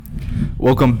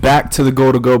Welcome back to the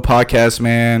Goal2Go podcast,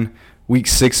 man. Week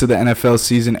 6 of the NFL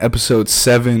season, episode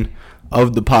 7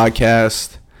 of the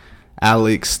podcast.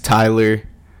 Alex, Tyler,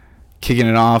 kicking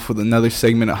it off with another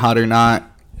segment of Hot or Not.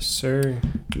 Yes, sir.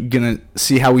 Gonna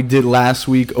see how we did last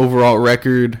week, overall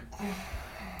record.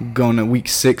 Going to week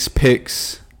 6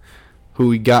 picks, who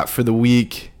we got for the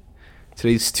week.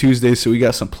 Today's Tuesday, so we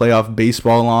got some playoff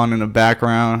baseball on in the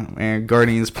background. Man,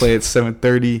 Guardians play at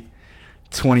 7:30.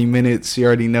 20 minutes, you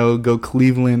already know. Go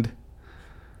Cleveland.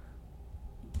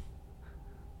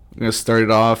 I'm going to start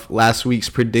it off. Last week's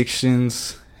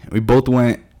predictions. We both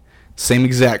went same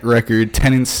exact record,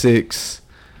 10-6.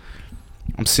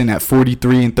 I'm sitting at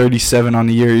 43-37 on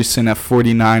the year. You're sitting at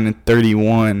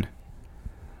 49-31.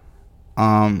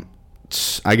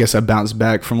 I guess I bounced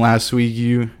back from last week.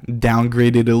 You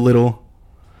downgraded a little.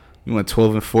 You went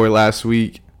 12-4 last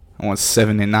week. I went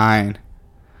 7-9.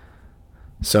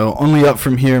 So only up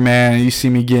from here, man. You see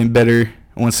me getting better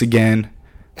once again.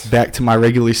 Back to my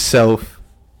regular self.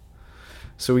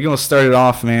 So we're going to start it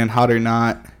off, man. Hot or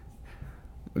not.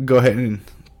 Go ahead and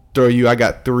throw you. I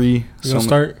got 3. You so gonna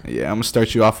start? Yeah, I'm going to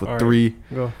start you off with 3.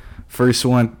 Go. First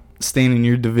one, staying in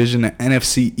your division, the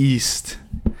NFC East.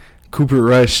 Cooper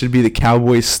Rush should be the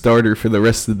Cowboys starter for the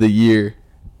rest of the year.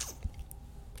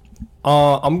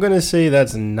 I'm going to say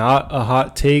that's not a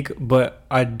hot take, but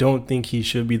I don't think he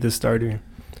should be the starter.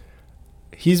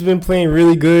 He's been playing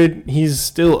really good. He's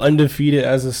still undefeated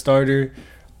as a starter.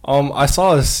 I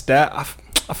saw a stat.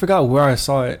 I forgot where I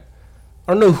saw it.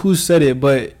 I don't know who said it,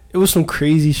 but it was some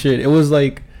crazy shit. It was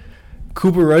like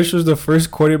Cooper Rush was the first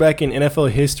quarterback in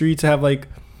NFL history to have like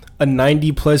a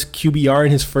 90-plus QBR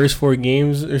in his first 4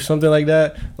 games or something like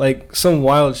that. Like some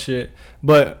wild shit.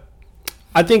 But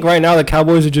I think right now the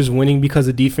Cowboys are just winning because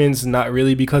of defense, not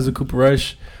really because of Cooper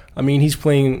Rush. I mean, he's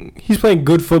playing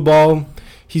good football.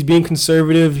 He's being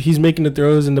conservative. He's making the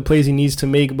throws and the plays he needs to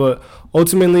make. But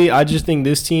ultimately, I just think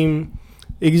this team,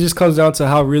 it just comes down to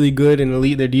how really good and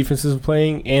elite their defense is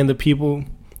playing and the people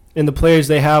and the players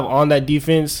they have on that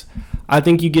defense. I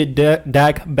think you get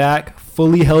Dak back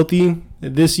fully healthy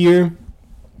this year.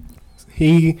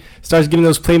 He starts getting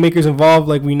those playmakers involved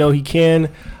like we know he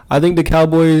can. I think the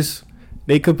Cowboys,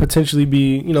 they could potentially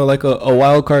be, like a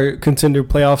wild card contender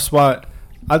playoff spot.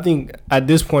 I think at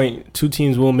this point, 2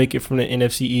 teams will make it from the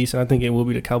NFC East, and I think it will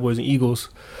be the Cowboys and Eagles.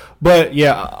 But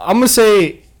yeah, I'm gonna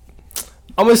say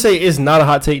it's not a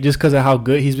hot take just because of how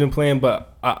good he's been playing.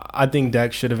 But I think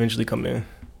Dak should eventually come in.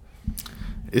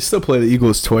 They still play the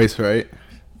Eagles twice, right?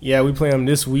 Yeah, we play them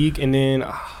this week, and then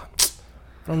I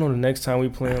don't know the next time we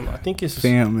play them. I think it's.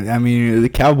 Damn, I mean, the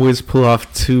Cowboys pull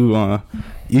off 2.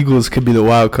 Eagles could be the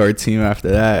wild card team after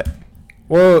that.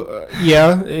 Well,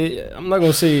 yeah, I'm not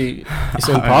gonna say it's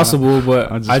impossible,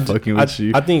 but I'm just fucking with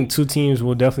you. I think 2 teams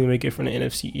will definitely make it from the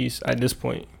NFC East at this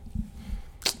point.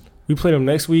 We play them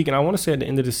next week, and I want to say at the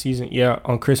end of the season, yeah,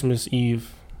 on Christmas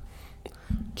Eve.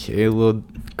 Okay, a little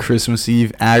Christmas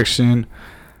Eve action.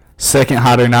 Second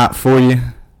hot or not for you.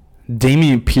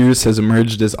 Dameon Pierce has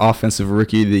emerged as Offensive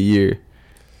Rookie of the Year.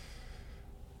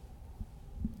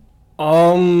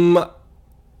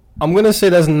 I'm going to say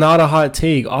that's not a hot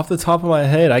take. Off the top of my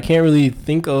head, I can't really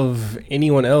think of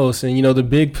anyone else. And, the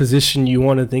big position you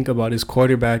want to think about is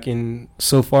quarterback. And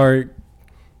so far,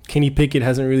 Kenny Pickett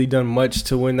hasn't really done much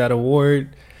to win that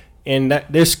award. And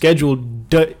that their schedule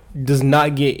does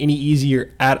not get any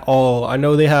easier at all. I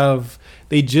know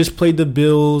they just played the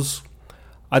Bills.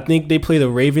 I think they play the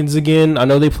Ravens again. I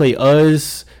know they play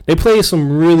us. They play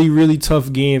some really, really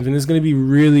tough games. And it's going to be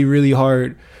really, really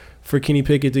hard for Kenny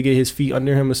Pickett to get his feet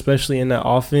under him, especially in that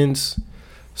offense.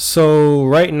 So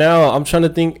right now, I'm trying to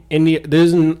think.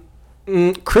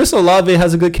 Chris Olave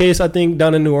has a good case, I think,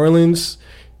 down in New Orleans.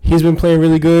 He's been playing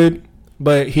really good,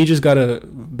 but he just got a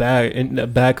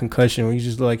bad concussion where he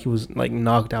just he was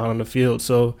knocked out on the field.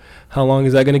 So how long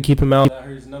is that going to keep him out? That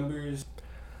hurt his numbers.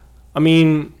 I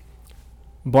mean,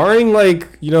 barring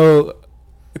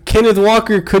Kenneth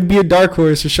Walker could be a dark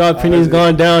horse. Rashad Penny's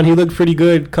gone down. He looked pretty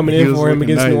good coming in for him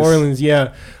against New Orleans.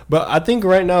 Yeah. But I think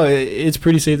right now it's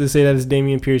pretty safe to say that it's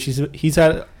Dameon Pierce. He's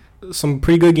had some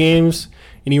pretty good games,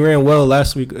 and he ran well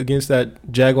last week against that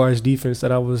Jaguars defense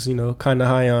that I was, kind of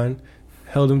high on.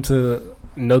 Held him to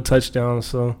no touchdowns,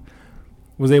 so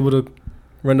was able to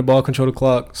run the ball, control the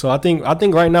clock. So I think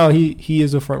right now he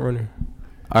is a front runner.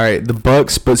 All right, the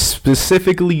Bucks, but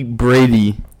specifically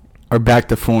Brady, are back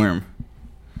to form.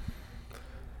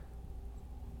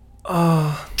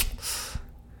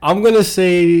 I'm going to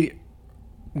say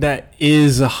that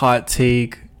is a hot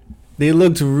take. They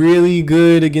looked really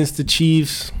good against the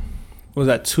Chiefs. Was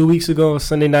that 2 weeks ago,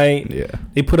 Sunday night? Yeah.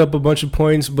 They put up a bunch of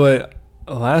points, but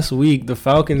last week the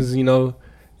Falcons,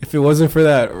 If it wasn't for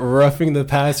that roughing the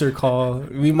passer call,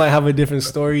 we might have a different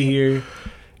story here.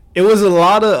 It was a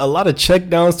lot of check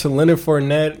downs to Leonard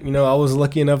Fournette. You know, I was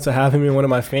lucky enough to have him in one of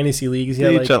my fantasy leagues. He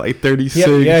had like 36.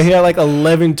 He had like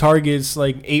 11 targets,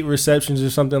 like 8 receptions or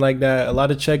something like that. A lot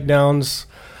of check downs.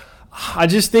 I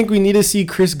just think we need to see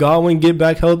Chris Godwin get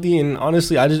back healthy. And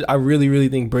honestly, I really, really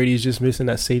think Brady's just missing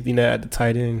that safety net at the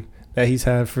tight end that he's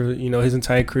had for, you know, his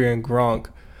entire career in Gronk.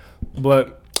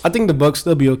 But I think the Bucs,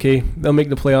 they'll be okay. They'll make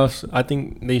the playoffs. I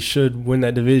think they should win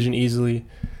that division easily.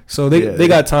 So they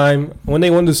got time. When they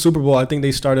won the Super Bowl, I think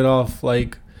they started off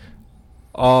like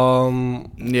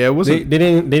it wasn't they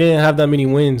didn't have that many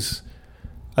wins.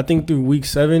 I think through week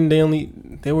 7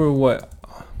 they were what?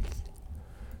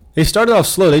 They started off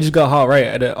slow. They just got hot right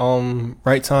at the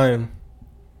right time.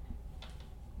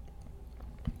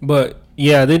 But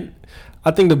yeah,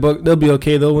 I think the Bucs, they'll be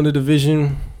okay. They'll win the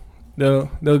division.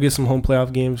 They'll get some home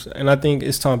playoff games, and I think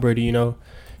it's Tom Brady. You know,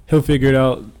 he'll figure it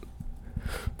out.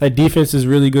 That defense is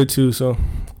really good too, so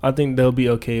I think they'll be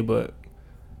okay. But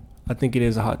I think it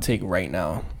is a hot take right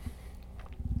now.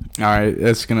 All right,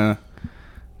 that's gonna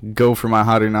go for my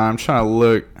hot or not. I'm trying to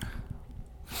look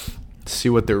to see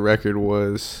what their record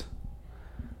was.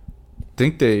 I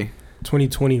think they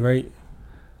 2020, right?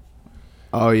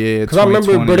 Oh yeah, because I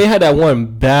remember, bro, they had that one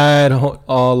bad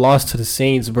loss to the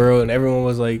Saints, bro, and everyone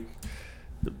was like,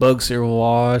 "The Bucs are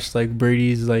washed. Like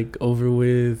Brady's like over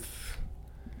with."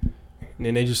 And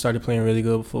then they just started playing really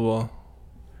good football.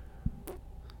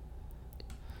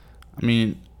 I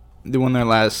mean, they won their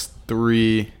last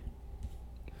 3.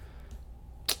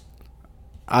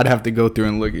 I'd have to go through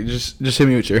and look. Just hit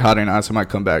me with your hot or not, so I might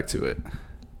come back to it.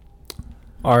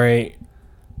 All right.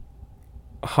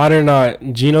 Hot or not,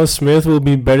 Geno Smith will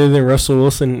be better than Russell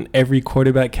Wilson in every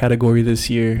quarterback category this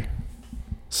year.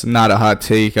 It's not a hot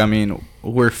take. I mean,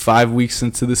 we're 5 weeks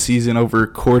into the season, over a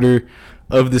quarter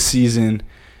of the season.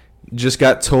 Just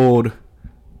got told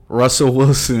Russell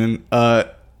Wilson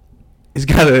he's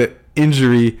got an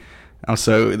injury.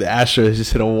 So the Astros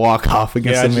just hit a walk-off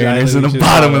against the Mariners in the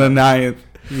bottom of the 9th.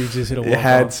 You just hit a walk-off. It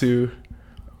had to.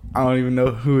 I don't even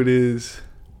know who it is.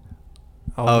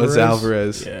 Alvarez? Oh, it's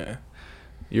Alvarez. Yeah.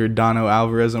 Yordano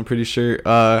Alvarez, I'm pretty sure.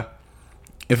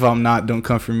 If I'm not, don't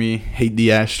come for me. Hate the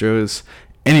Astros.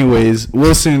 Anyways,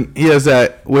 Wilson, he has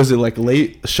that, was it like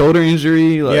late shoulder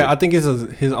injury? Like, yeah, I think it's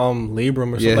his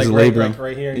labrum or something. Yeah, like his labrum. labrum.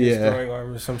 Right here in his throwing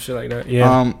arm or some shit like that.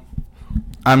 Yeah.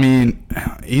 I mean,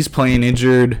 he's playing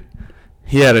injured.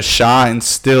 He had a shot and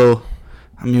still,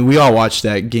 I mean, we all watched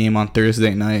that game on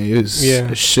Thursday night. It was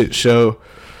a shit show.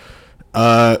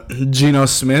 Geno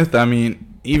Smith, I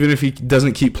mean, even if he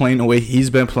doesn't keep playing the way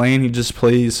he's been playing, he just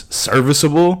plays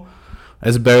serviceable.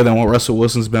 That's better than what Russell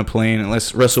Wilson's been playing,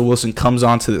 unless Russell Wilson comes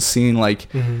onto the scene. Like,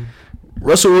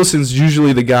 Russell Wilson's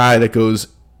usually the guy that goes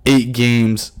 8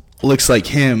 games, looks like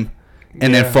him,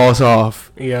 and then falls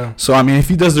off. Yeah. So, I mean, if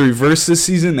he does the reverse this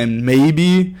season, then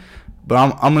maybe. But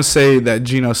I'm going to say that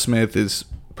Geno Smith is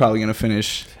probably going to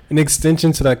finish. An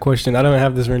extension to that question, I don't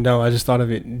have this written down. I just thought of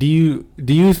it. Do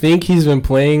you think he's been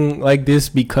playing like this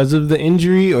because of the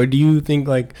injury, or do you think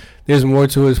like there's more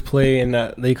to his play and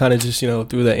that they kind of just, you know,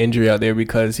 threw that injury out there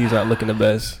because he's not looking the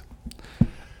best?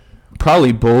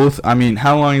 Probably both. I mean,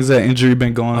 how long has that injury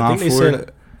been going on for? I think they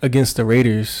said against the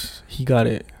Raiders he got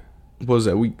it. What was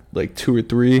that, week like 2 or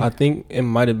 3? I think it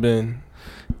might have been.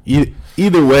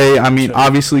 Either way, I mean,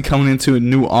 obviously coming into a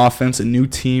new offense, a new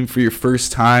team for your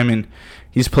first time, and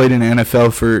he's played in the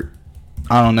NFL for,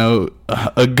 I don't know,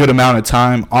 a good amount of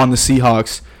time on the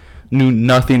Seahawks, knew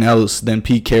nothing else than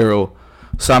Pete Carroll.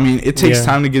 So, I mean, it takes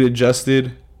time to get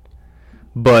adjusted,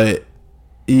 but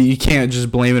you can't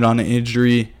just blame it on the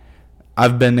injury.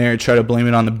 I've been there, try to blame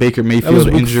it on the Baker Mayfield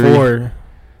injury. 4.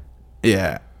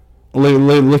 Yeah.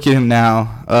 Look at him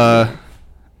now.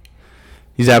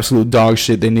 He's absolute dog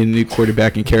shit. They need a new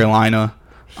quarterback in Carolina.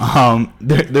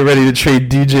 They're ready to trade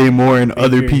DJ Moore and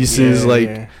other pieces.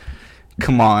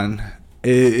 Come on.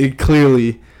 It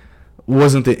clearly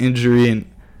wasn't the injury. And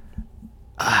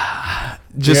I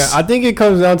think it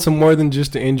comes down to more than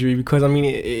just the injury, because, I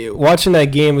mean, watching that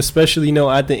game, especially, you know,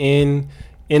 at the end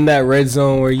in that red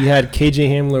zone where you had KJ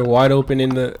Hamler wide open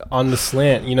on the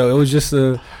slant, you know, it was just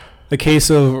a case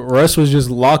of Russ was just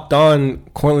locked on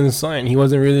Cortland Sutton. He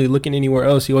wasn't really looking anywhere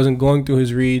else. He wasn't going through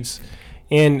his reads.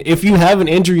 And if you have an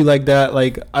injury like that,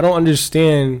 like, I don't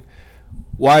understand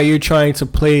why you're trying to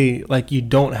play like you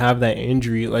don't have that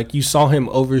injury. Like, you saw him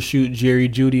overshoot Jerry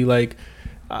Jeudy.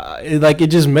 It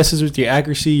just messes with your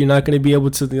accuracy. You're not going to be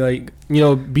able to, like, you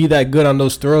know, be that good on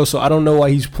those throws. So I don't know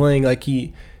why he's playing like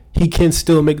he can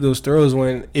still make those throws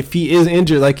when, if he is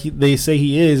injured, like they say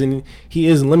he is, and he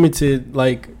is limited,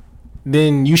 like,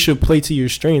 then you should play to your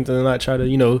strength and not try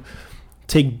to,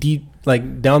 take deep,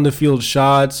 like, down the field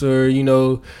shots or,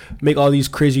 make all these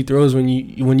crazy throws when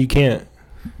you can't.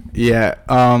 Yeah.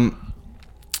 I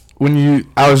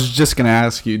was just gonna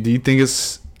ask you, do you think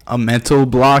it's a mental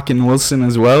block in Wilson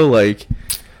as well? Like,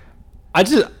 I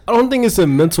don't think it's a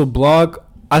mental block.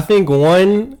 I think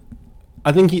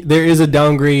there is a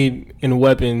downgrade in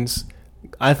weapons.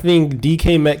 I think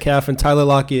DK Metcalf and Tyler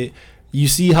Lockett, you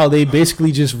see how they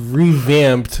basically just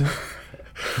revamped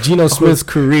Geno Smith's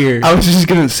career. I was just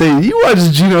gonna say, you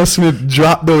watched Geno Smith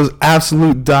drop those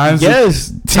absolute dimes.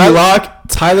 Yes,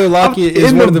 Tyler Lockett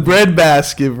is one of the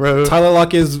breadbasket, bro. Tyler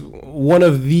Lockett is one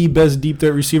of the best deep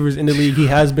threat receivers in the league. He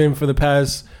has been for the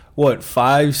past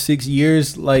 5-6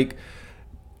 years, like.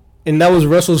 And that was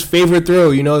Russell's favorite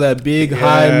throw, that big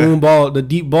high moon ball, the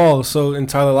deep ball. So, and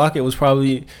Tyler Lockett was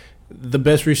probably the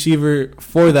best receiver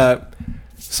for that.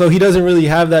 So he doesn't really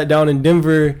have that down in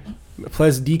Denver.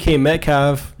 Plus DK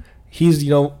Metcalf, he's,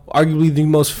 arguably the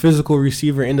most physical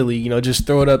receiver in the league. Just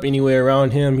throw it up anywhere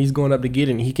around him. He's going up to get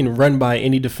it, and he can run by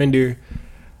any defender.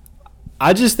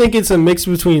 I just think it's a mix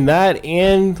between that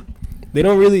and they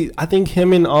don't really. I think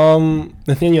him and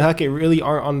Nathaniel Hackett really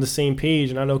aren't on the same page.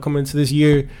 And I know coming into this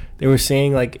year, they were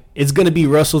saying, like, it's going to be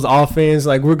Russell's offense.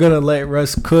 Like, we're going to let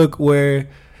Russ cook, where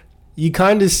you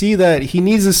kind of see that he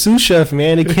needs a sous chef,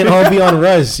 man. It can't all be on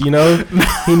Russ, He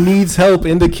needs help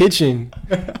in the kitchen.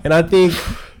 And I think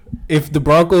if the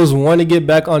Broncos want to get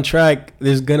back on track,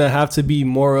 there's going to have to be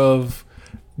more of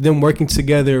them working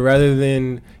together rather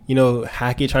than,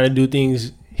 Hackett trying to do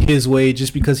things his way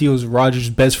just because he was Rodgers'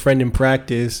 best friend in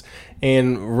practice,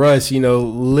 and Russ,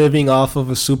 living off of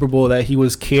a Super Bowl that he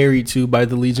was carried to by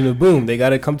the Legion of Boom. They got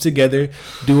to come together,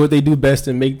 do what they do best,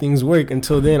 and make things work.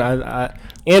 Until then,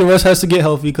 and Russ has to get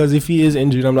healthy, because if he is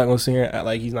injured, I'm not gonna sit here and act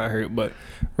like he's not hurt. But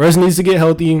Russ needs to get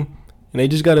healthy, and they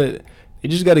just gotta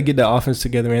get that offense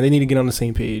together, man. They need to get on the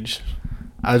same page.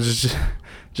 I was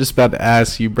just about to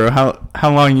ask you, bro,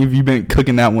 how long have you been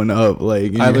cooking that one up?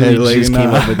 Like, I literally just came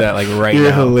up with that, like, right You're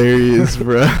now. You're hilarious,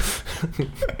 bro.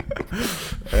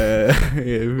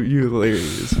 You're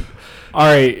hilarious. All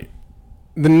right,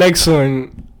 the next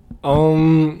one,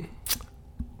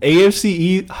 AFC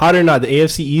East, hot or not, the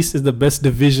AFC East is the best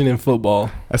division in football.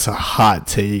 That's a hot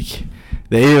take.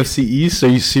 The AFC East? Are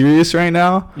you serious right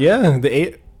now? Yeah,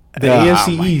 the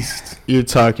AFC East. You're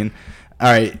talking. All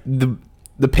right,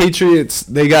 the Patriots,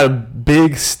 they got a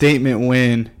big statement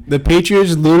win. The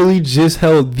Patriots literally just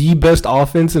held the best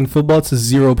offense in football to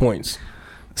 0 points.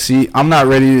 See, I'm not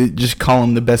ready to just call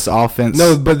them the best offense.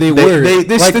 No, but they were. They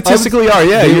like, statistically are.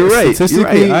 Yeah, you're right.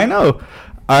 Statistically, I know.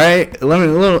 All right,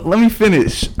 let me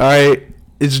finish. All right,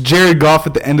 it's Jared Goff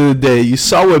at the end of the day. You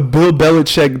saw what Bill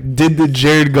Belichick did to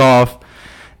Jared Goff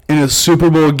in a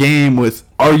Super Bowl game with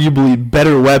arguably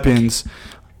better weapons.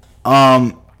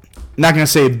 Not going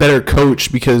to say a better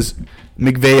coach, because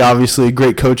McVay, obviously a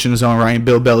great coach in his own right.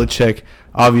 Bill Belichick,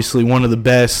 obviously one of the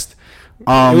best. It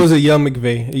was a young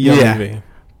McVay. McVay.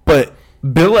 But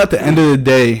Bill, at the end of the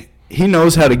day, he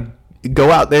knows how to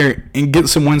go out there and get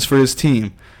some wins for his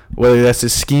team, whether that's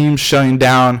his scheme, shutting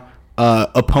down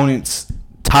opponents'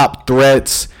 top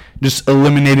threats, just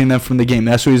eliminating them from the game.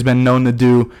 That's what he's been known to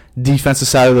do. Defensive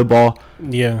side of the ball.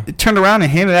 Yeah. He turned around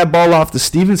and handed that ball off to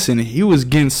Stevenson, and he was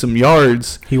getting some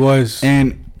yards. He was.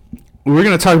 And we're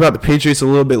going to talk about the Patriots a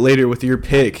little bit later with your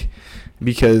pick,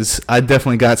 because I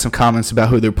definitely got some comments about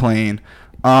who they're playing.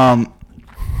 But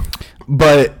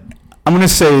I'm going to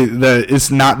say that it's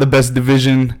not the best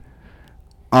division.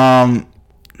 I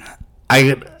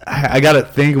got to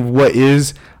think of what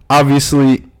is.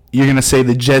 Obviously, you're going to say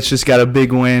the Jets just got a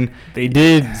big win. They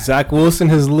did. Zach Wilson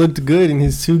has looked good in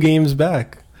his 2 games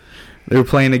back. They were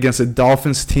playing against a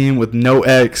Dolphins team with no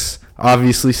X,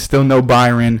 obviously still no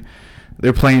Byron.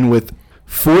 They're playing with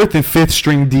 4th and 5th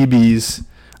string DBs,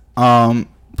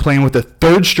 playing with a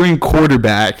 3rd string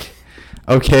quarterback.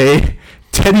 Okay,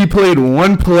 Teddy played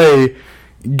 1 play,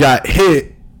 got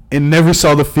hit, and never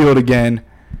saw the field again.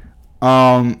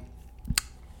 I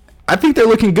think they're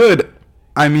looking good.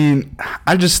 I mean,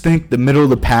 I just think the middle of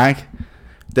the pack,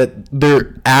 that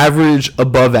they're average,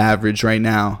 above average right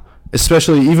now.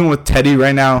 Especially even with Teddy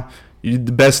right now, the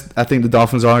best, I think the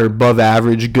Dolphins are above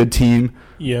average, good team.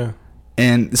 Yeah.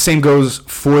 And the same goes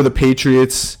for the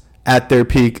Patriots at their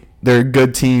peak. They're a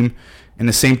good team. And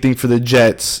the same thing for the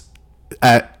Jets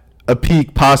at a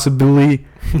peak, possibly.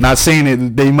 Not saying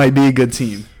it, they might be a good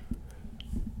team.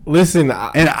 Listen.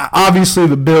 And obviously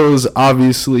the Bills,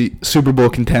 obviously Super Bowl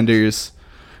contenders.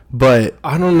 But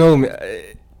I don't know, man.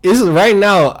 Right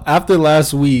now, after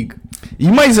last week,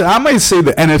 I might say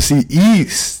the NFC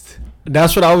East.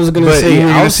 That's what I was gonna But say. you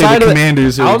were gonna say the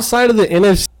Commanders. Outside of the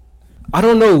NFC, I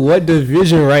don't know what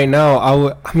division right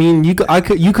now. You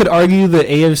could argue the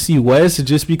AFC West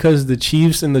just because the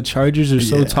Chiefs and the Chargers are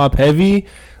so top heavy.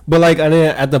 But like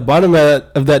at the bottom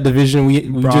of that division, we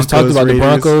just talked about Raiders. The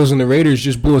Broncos and the Raiders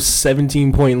just blew a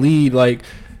 17-point lead. Like,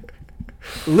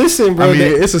 listen, bro. I mean,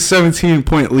 it's a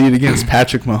 17-point lead against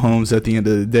Patrick Mahomes at the end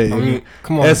of the day. I mean,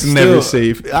 come on, that's never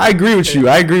safe. I agree with you.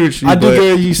 I do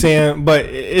get you saying, but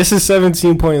it's a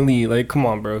 17-point lead. Like, come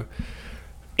on, bro.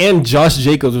 And Josh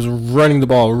Jacobs was running the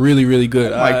ball really, really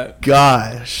good. Oh my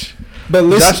gosh. But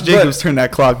listen, Josh Jacobs turned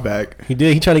that clock back. He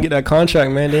did. He tried to get that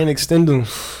contract, man. They didn't extend him.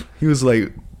 He was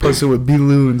like posted with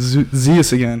B-Lou and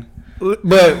Zeus again.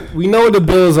 But we know what the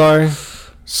Bills are.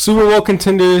 Super Bowl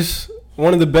contenders.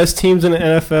 One of the best teams in the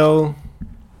NFL.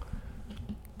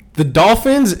 The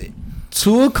Dolphins,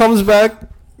 Tua comes back.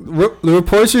 The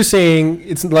reports are saying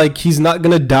it's like he's not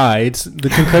gonna die. It's the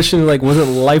concussion wasn't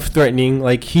life threatening.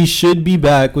 Like, he should be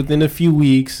back within a few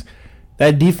weeks.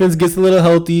 That defense gets a little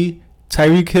healthy.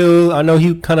 Tyreek Hill, I know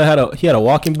he kind of had a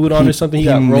walking boot on or something. He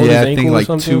got rolled his ankle or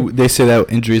something. They say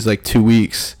that injury is 2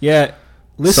 weeks. Yeah,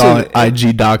 listen, saw an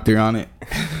IG doctor on it.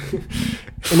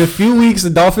 In a few weeks, the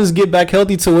Dolphins get back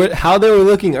healthy to how they were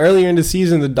looking earlier in the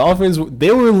season. The Dolphins, they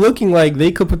were looking like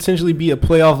they could potentially be a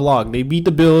playoff lock. They beat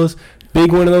the Bills.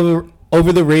 Big win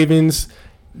over the Ravens.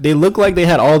 They looked like they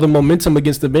had all the momentum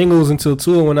against the Bengals until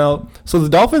Tua went out. So the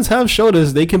Dolphins have showed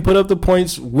us they can put up the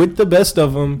points with the best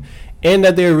of them and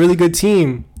that they're a really good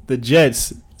team. The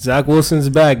Jets, Zach Wilson's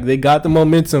back. They got the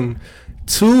momentum.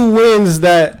 2 wins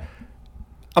that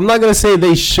I'm not going to say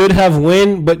they should have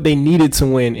win, but they needed to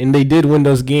win, and they did win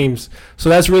those games. So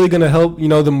that's really going to help,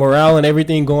 the morale and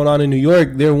everything going on in New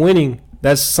York. They're winning.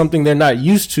 That's something they're not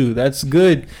used to. That's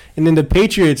good. And then the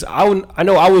Patriots, I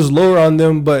know I was lower on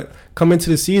them, but coming into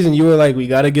the season, you were like, we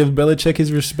got to give Belichick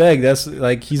his respect. That's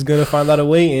he's going to find out a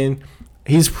way in.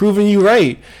 He's proven you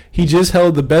right. He just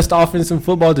held the best offense in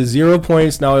football to 0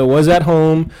 points. Now, it was at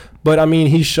home, but,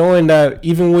 he's showing that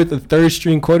even with a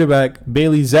third-string quarterback,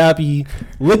 Bailey Zappi,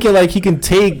 looking like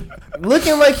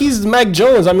he's Mac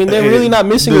Jones. They're really not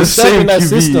missing a step in that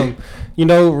system.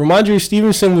 Ramondre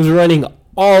Stevenson was running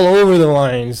all over the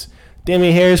lines.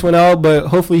 Damian Harris went out, but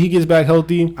hopefully he gets back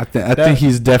healthy. I think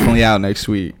he's definitely out next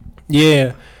week.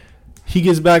 Yeah, he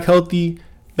gets back healthy.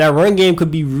 That run game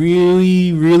could be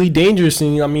really, really dangerous.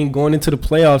 And going into the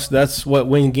playoffs, that's what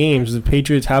wins games. The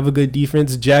Patriots have a good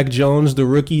defense. Jack Jones, the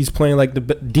rookie, is playing like the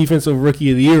defensive rookie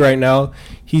of the year right now.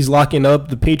 He's locking up.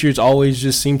 The Patriots always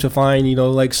just seem to find,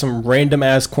 some random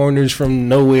ass corners from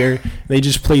nowhere. They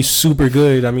just play super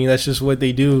good. That's just what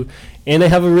they do. And they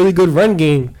have a really good run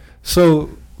game. So,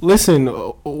 listen,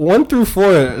 1 through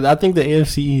 4, I think the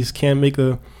AFC East can make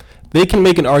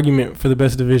an argument for the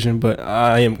best division, but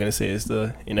I am going to say it's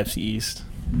the NFC East.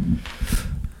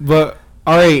 But,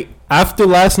 all right, after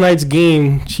last night's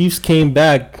game, Chiefs came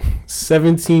back,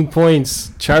 17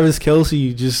 points. Travis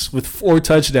Kelce just with 4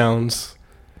 touchdowns.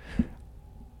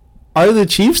 Are the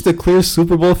Chiefs the clear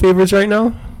Super Bowl favorites right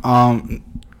now?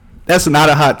 That's not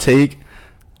a hot take,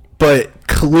 but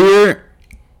clear,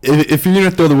 if you're going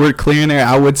to throw the word clear in there,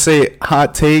 I would say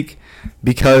hot take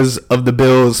because of the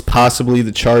Bills, possibly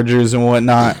the Chargers and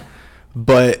whatnot.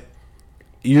 But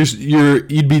you'd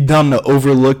be dumb to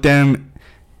overlook them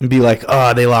and be like,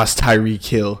 oh, they lost Tyreek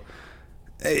Hill.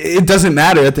 It doesn't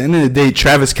matter. At the end of the day,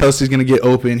 Travis Kelce's going to get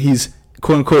open. He's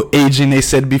quote-unquote aging, they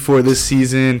said before this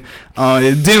season.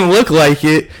 It didn't look like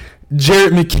it.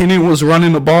 Jarrett McKinnon was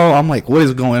running the ball. I'm like, what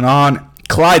is going on?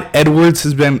 Clyde Edwards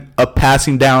has been a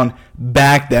passing down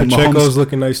back that Pacheco's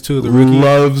looking nice too. The rookie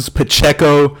loves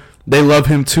Pacheco. They love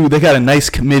him too. They got a nice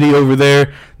committee over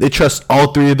there. They trust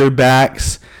all 3 of their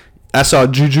backs. I saw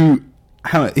Juju.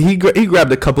 He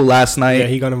grabbed a couple last night. Yeah,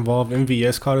 he got involved.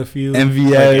 MVS caught a few.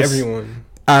 MVS. Everyone.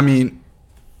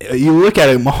 You look at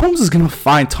it. Mahomes is gonna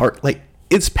find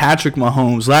it's Patrick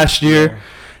Mahomes. Last year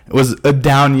it was a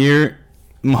down year.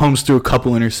 Mahomes threw a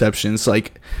couple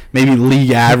interceptions, maybe league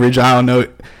average. I don't know.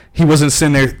 He wasn't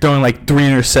sitting there throwing 3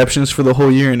 interceptions for the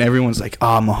whole year, and everyone's like,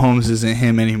 "Oh, Mahomes isn't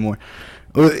him anymore."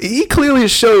 Well, he clearly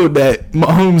showed that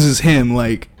Mahomes is him.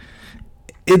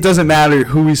 It doesn't matter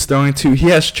who he's throwing to. He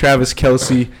has Travis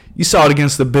Kelce. You saw it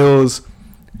against the Bills.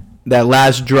 That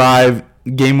last drive,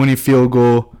 game-winning field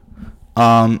goal.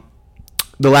 The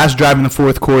last drive in the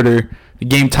fourth quarter, the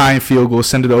game-tying field goal,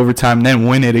 send it to overtime, then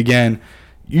win it again.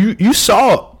 You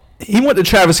saw he went to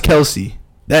Travis Kelce.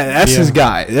 That's his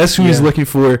guy. That's who he's looking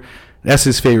for. That's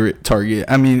his favorite target.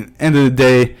 End of the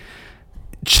day,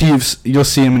 Chiefs, you'll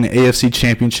see him in the AFC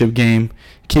Championship game.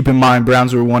 Keep in mind,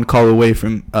 Browns were 1 call away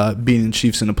from beating the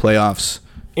Chiefs in the playoffs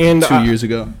And 2 years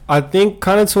ago. I think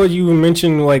kind of to what you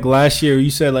mentioned, like last year, you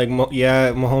said like,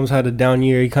 Mahomes had a down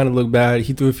year. He kind of looked bad.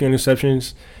 He threw a few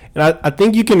interceptions. And I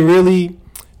think you can really,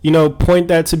 point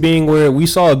that to being where we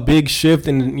saw a big shift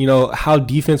in, how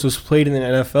defense was played in the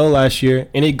NFL last year.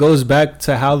 And it goes back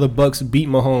to how the Bucs beat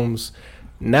Mahomes.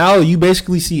 Now you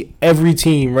basically see every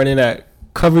team running at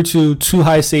cover two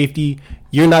high safety.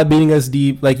 You're not beating us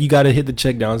deep. Like, you got to hit the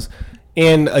checkdowns.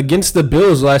 And against the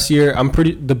Bills last year,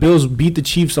 the Bills beat the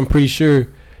Chiefs, I'm pretty sure,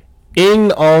 in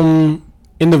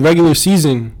the regular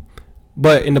season.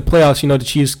 But in the playoffs, the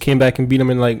Chiefs came back and beat them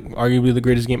in like arguably the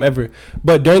greatest game ever.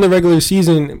 But during the regular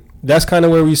season, that's kind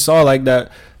of where we saw like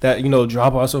that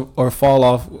drop off or fall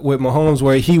off with Mahomes,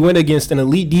 where he went against an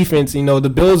elite defense. The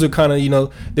Bills are kind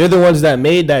of they're the ones that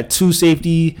made that two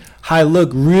safety high look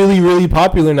really, really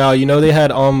popular now. They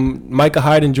had Micah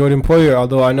Hyde and Jordan Poyer,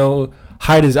 although I know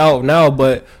Hyde is out now,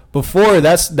 but before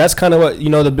that's kind of what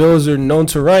the Bills are known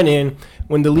to run in.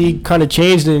 When the league kind of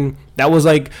changed, and that was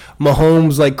like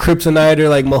Mahomes like kryptonite, or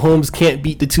like Mahomes can't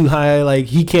beat the too high, like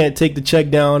he can't take the check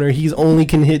down, or he's only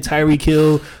can hit Tyreek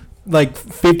Hill like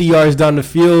 50 yards down the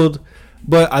field.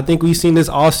 But I think we've seen this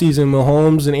offseason,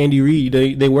 Mahomes and Andy Reid,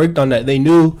 they worked on that. They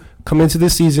knew coming into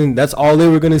this season that's all they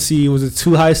were going to see was a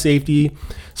too high safety.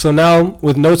 So now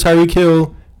with no Tyreek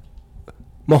Hill,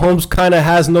 Mahomes kind of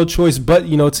has no choice but,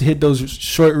 to hit those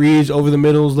short reads over the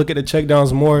middles, look at the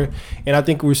checkdowns more. And I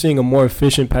think we're seeing a more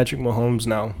efficient Patrick Mahomes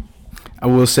now. I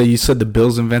will say, you said the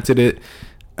Bills invented it.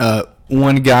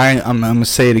 One guy, I'm going to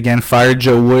say it again, fired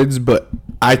Joe Woods, but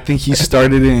I think he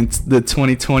started it in the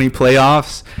 2020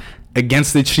 playoffs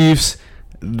against the Chiefs.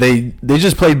 They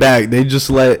just played back. They just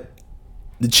let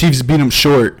the Chiefs beat them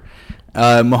short.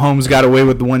 Mahomes got away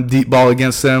with the one deep ball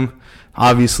against them.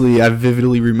 Obviously, I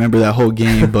vividly remember that whole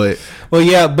game, but well,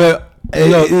 yeah, but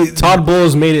Todd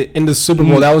Bowles made it in the Super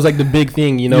Bowl. That was like the big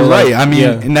thing, You're right. I mean,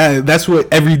 and that's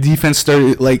what every defense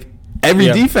started. Like every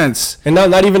defense, and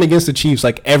not even against the Chiefs.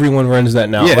 Like everyone runs that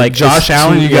now. Yeah, like Josh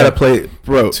Allen, you gotta play,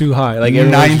 bro, too high. Like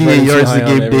 98 yards to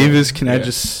Gabe Davis. Can I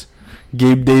just?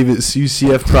 Gabe Davis,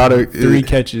 UCF product. 3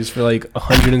 catches for like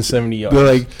 170 yards. They're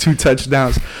like 2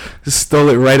 touchdowns. Just stole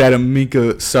it right out of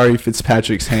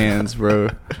Fitzpatrick's hands, bro.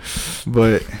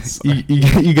 But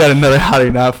you got another hot or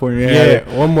not for me. Yeah,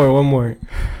 one more.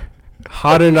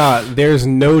 Hot or not, there's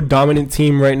no dominant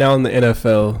team right now in the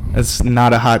NFL. That's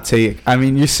not a hot take. I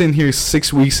mean, you're sitting here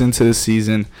 6 weeks into the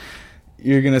season.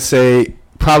 You're going to say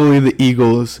probably the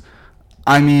Eagles.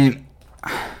 I mean,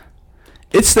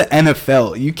 it's the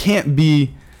NFL. You can't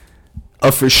be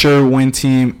a for sure win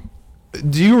team.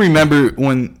 Do you remember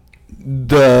when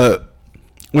the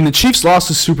Chiefs lost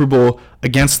the Super Bowl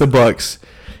against the Bucs?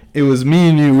 It was me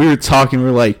and you. We were talking. We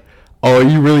were like, "Oh, are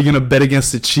you really gonna bet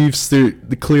against the Chiefs? They're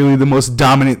clearly the most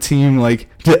dominant team like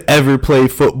to ever play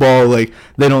football. Like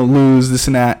they don't lose this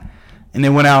and that." And they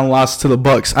went out and lost to the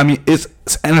Bucs. I mean, it's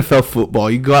NFL football.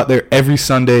 You go out there every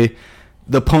Sunday.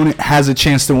 The opponent has a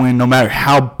chance to win no matter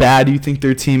how bad you think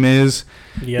their team is.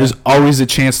 Yeah. There's always a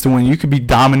chance to win. You could be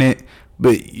dominant,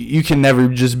 but you can never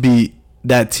just be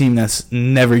that team that's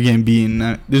never getting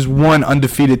beaten. There's one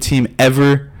undefeated team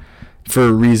ever for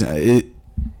a reason.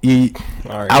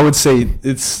 I would say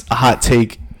it's a hot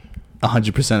take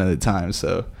 100% of the time.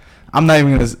 So I'm not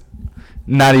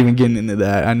even getting into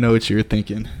that. I know what you were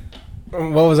thinking.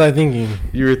 What was I thinking?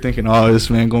 You were thinking, "Oh, this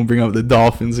man gonna bring up the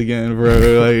Dolphins again, bro."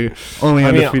 Like only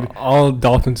undefeated. All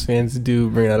Dolphins fans do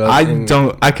bring that up.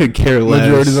 I could care less.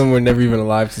 Majority of them were never even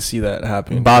alive to see that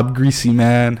happen. Bob Greasy,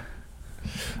 man.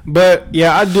 But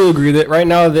yeah, I do agree that right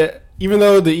now that even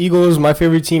though the Eagles, my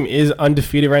favorite team, is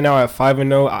undefeated right now at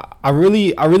 5-0, I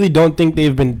really don't think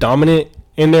they've been dominant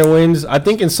in their wins. I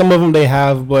think in some of them they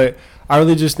have, but I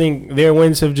really just think their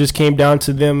wins have just came down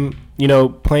to them,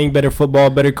 playing better football,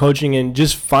 better coaching, and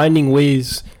just finding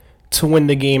ways to win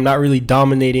the game, not really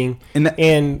dominating.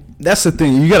 And that's the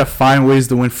thing. You got to find ways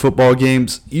to win football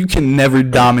games. You can never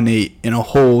dominate in a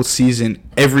whole season,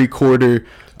 every quarter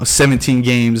of 17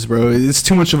 games, bro. It's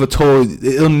too much of a toll.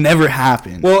 It'll never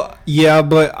happen. Well, yeah,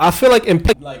 but I feel like in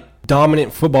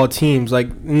dominant football teams, you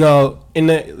made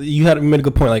a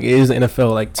good point. Like, it is the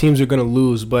NFL. Like, teams are going to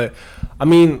lose. But, I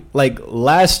mean, like,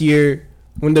 last year,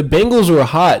 when the Bengals were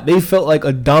hot, they felt like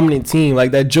a dominant team.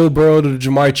 Like that Joe Burrow to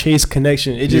Jamar Chase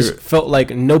connection. It just felt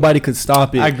like nobody could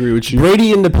stop it. I agree with you.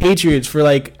 Brady and the Patriots for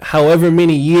like however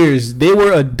many years, they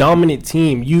were a dominant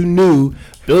team. You knew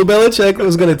Bill Belichick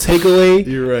was going to take away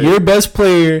your best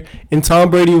player, and Tom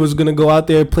Brady was going to go out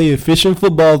there, play efficient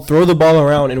football, throw the ball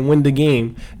around, and win the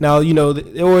game. Now,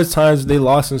 there was times they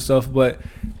lost and stuff, but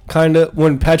kind of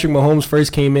when Patrick Mahomes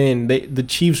first came in, the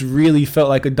Chiefs really felt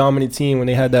like a dominant team when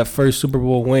they had that first Super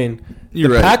Bowl win.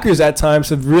 The Packers at times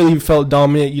have really felt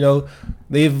dominant. You know,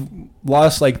 they've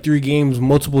lost like 3 games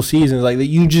multiple seasons. Like,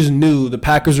 you just knew the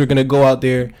Packers were going to go out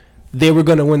there. They were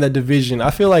going to win that division.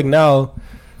 I feel like now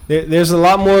there's a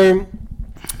lot more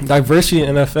diversity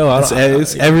in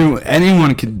NFL.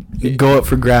 Anyone could go up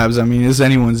for grabs. I mean, it's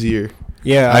anyone's year.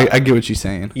 Yeah. I get what you're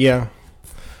saying. Yeah.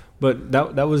 But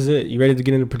that was it. You ready to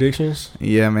get into predictions?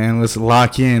 Yeah, man. Let's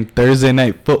lock in Thursday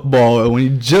night football. When you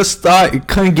just thought it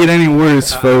couldn't get any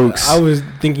worse, folks. I was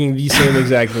thinking the same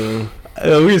exact thing.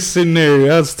 We were sitting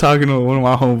there. I was talking to one of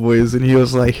my homeboys, and he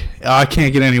was like, I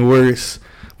can't get any worse.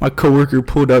 My coworker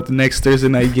pulled out the next Thursday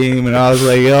night game, and I was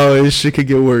like, oh, this shit could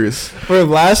get worse. For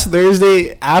last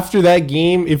Thursday, after that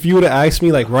game, if you would have asked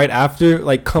me, like, right after,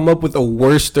 like, come up with a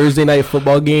worst Thursday night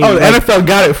football game. Oh, the like, NFL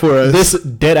got it for us. This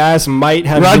dead ass might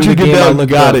have Roger been the game I Goodell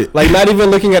got it. Like, not even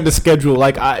looking at the schedule.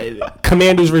 Like,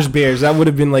 Commanders versus Bears. That would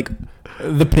have been, like,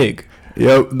 the pick.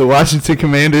 Yep, the Washington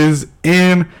Commanders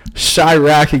in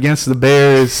Chirac against the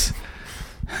Bears.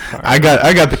 Right.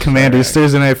 I got the Commanders. Right.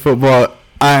 Thursday night football.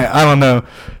 I don't know.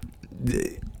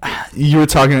 You were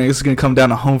talking it's going to come down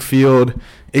to home field.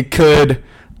 It could.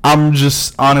 I'm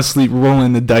just honestly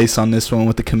rolling the dice on this one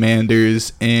with the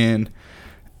Commanders, and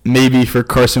maybe for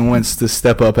Carson Wentz to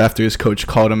step up after his coach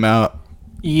called him out.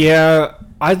 Yeah,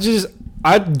 I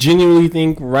genuinely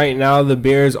think right now the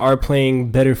Bears are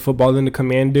playing better football than the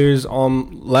Commanders.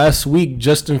 Last week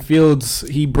Justin Fields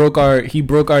he broke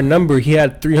our number. He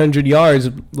had 300 yards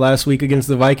last week against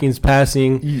the Vikings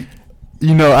passing.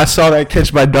 You know, I saw that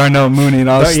catch by Darnell Mooney, and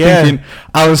I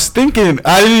was thinking,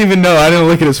 I didn't even know. I didn't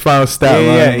look at his final stat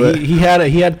line. Yeah,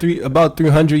 he had about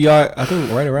 300 yards. I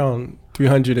think right around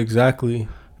 300 exactly.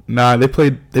 Nah, they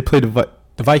played the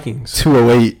Vikings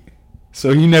 208.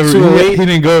 So he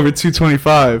didn't go over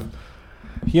 225.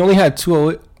 He only had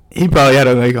 208. He probably had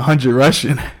like 100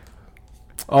 rushing.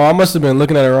 Oh, I must have been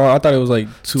looking at it wrong. I thought it was like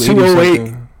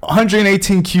 208.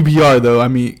 118 QBR though. I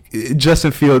mean, Justin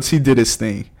Fields, he did his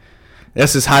thing.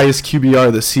 That's his highest QBR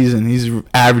of the season. He's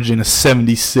averaging a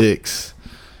 76.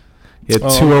 He had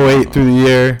 208 through the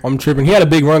year. I'm tripping. He had a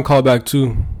big run callback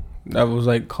too. That was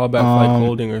like callback for like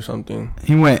holding or something.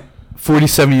 He went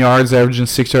 47 yards, averaging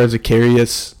 6 yards a carry.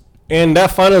 And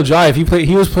that final drive,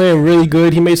 he was playing really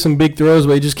good. He made some big throws,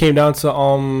 but it just came down to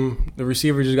the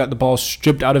receiver just got the ball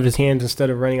stripped out of his hands instead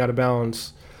of running out of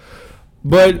bounds.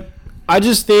 But I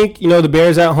just think, the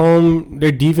Bears at home,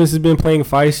 their defense has been playing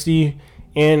feisty.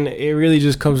 And it really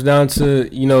just comes down to,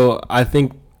 I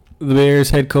think the Bears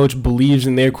head coach believes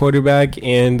in their quarterback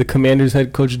and the Commanders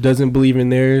head coach doesn't believe in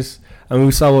theirs. I mean,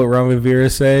 we saw what Ron Rivera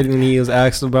said when he was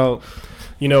asked about,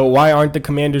 why aren't the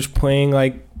Commanders playing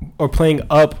up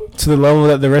to the level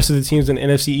that the rest of the teams in the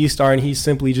NFC East are, and he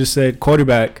simply just said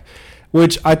quarterback,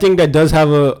 which I think that does have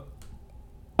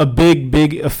a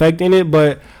big effect in it,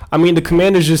 but I mean, the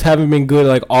Commanders just haven't been good,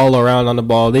 like, all around on the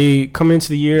ball. They come into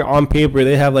the year, on paper,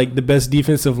 they have, like, the best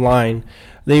defensive line.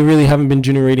 They really haven't been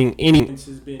generating any. He's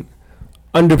been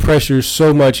under pressure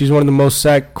so much. He's one of the most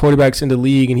sacked quarterbacks in the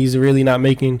league, and he's really not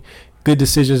making good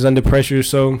decisions under pressure.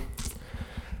 So,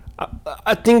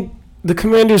 I think the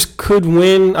Commanders could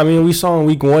win. I mean, we saw in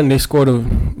week 1 they scored a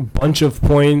bunch of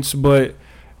points, but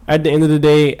at the end of the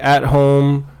day, at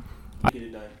home,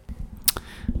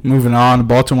 moving on, the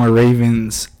Baltimore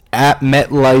Ravens at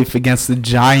MetLife against the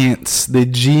Giants, the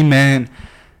G-Men.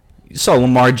 You saw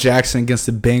Lamar Jackson against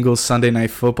the Bengals Sunday Night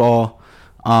Football.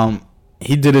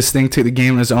 He did his thing, took the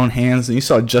game in his own hands. And you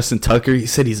saw Justin Tucker. He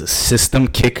said he's a system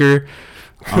kicker.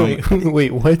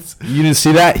 Wait, what? You didn't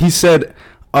see that? He said,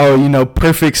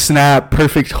 perfect snap,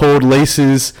 perfect hold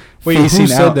laces. Wait, who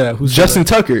said that? Justin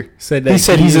Tucker. He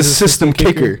said he's a system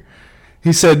kicker.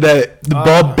 He said that the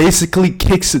ball basically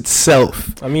kicks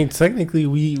itself. I mean, technically,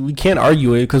 we can't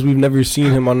argue it because we've never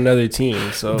seen him on another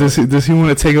team. So does he want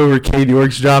to take over Cade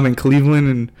York's job in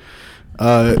Cleveland,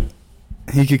 and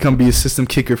he could come be a system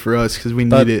kicker for us because we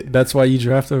need it. That's why you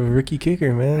drafted a rookie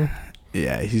kicker, man.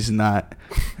 Yeah, he's not.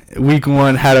 Week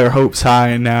 1 had our hopes high,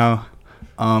 and now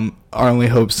our only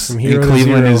hopes in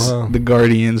Cleveland is the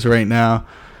Guardians right now,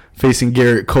 facing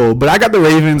Garrett Cole. But I got the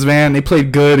Ravens, man. They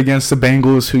played good against the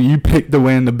Bengals, who you picked to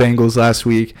win the Bengals last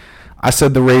week. I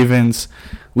said the Ravens.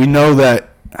 We know that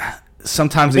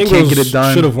sometimes they can't get it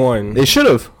done. Should have won. They should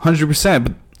have, 100%.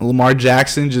 But Lamar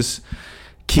Jackson just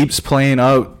keeps playing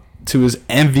up to his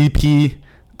MVP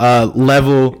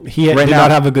level. He did not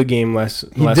have a good game last.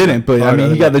 He didn't, but I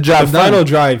mean, he got the job done. The final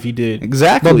drive, he did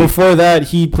exactly. But before that,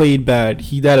 he played bad.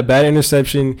 He had a bad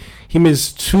interception. He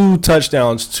missed 2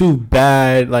 touchdowns, 2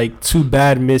 bad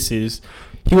misses.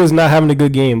 He was not having a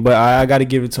good game, but I got to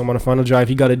give it to him on the final drive.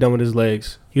 He got it done with his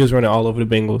legs. He was running all over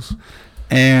the Bengals.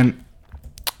 And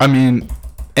I mean,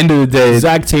 end of the day,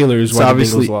 Zach Taylor is why the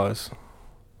Bengals lost.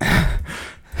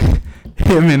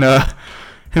 him and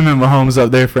Mahomes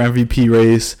up there for MVP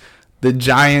race. The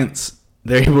Giants,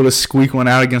 they're able to squeak one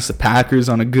out against the Packers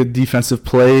on a good defensive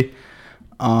play.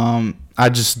 I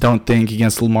just don't think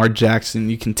against Lamar Jackson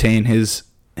you contain his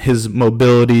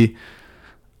mobility.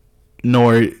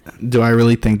 Nor do I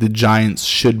really think the Giants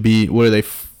should be. What are they,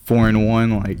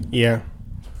 4-1? Like, yeah.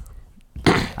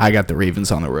 I got the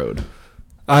Ravens on the road.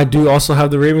 I do also have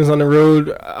the Ravens on the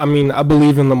road. I mean, I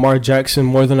believe in Lamar Jackson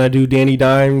more than I do Danny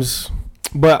Dimes.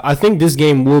 But I think this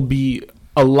game will be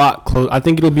a lot close. I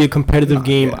think it'll be a competitive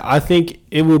game. Yeah. I think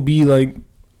it will be like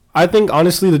 – I think,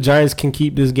 honestly, the Giants can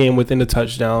keep this game within a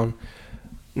touchdown.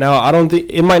 Now, I don't think –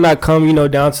 it might not come,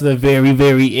 down to the very,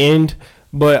 very end.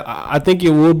 But I think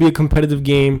it will be a competitive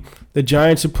game. The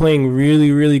Giants are playing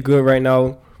really, really good right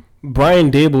now.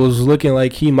 Brian Dable is looking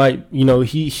like he might,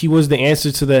 he was the answer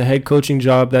to the head coaching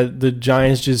job that the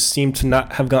Giants just seem to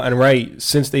not have gotten right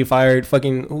since they fired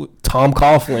fucking Tom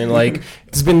Coughlin. Like,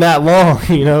 it's been that long,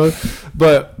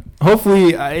 But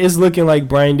hopefully it's looking like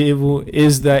Brian Dable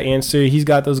is that answer. He's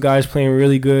got those guys playing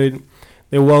really good.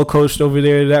 They're well coached over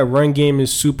there. That run game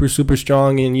is super, super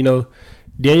strong. And,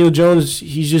 Daniel Jones,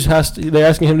 he just has to. They're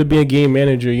asking him to be a game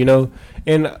manager,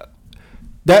 and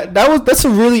that's a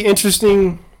really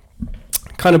interesting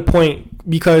kind of point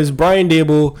because Brian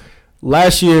Dable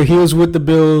last year he was with the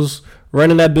Bills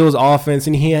running that Bills offense,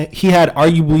 and he had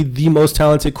arguably the most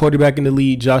talented quarterback in the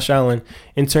league, Josh Allen,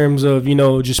 in terms of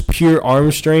just pure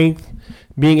arm strength,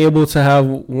 being able to have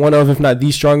one of, if not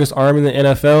the strongest arm in the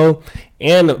NFL,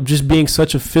 and just being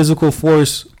such a physical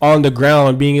force on the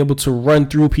ground, being able to run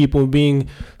through people, being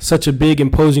such a big,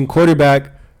 imposing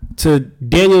quarterback, to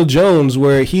Daniel Jones,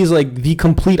 where he's like the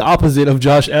complete opposite of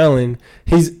Josh Allen.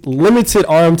 He's limited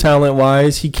arm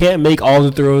talent-wise. He can't make all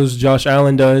the throws Josh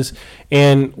Allen does,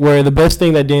 and where the best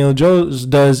thing that Daniel Jones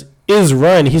does is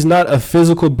run. He's not a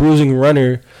physical, bruising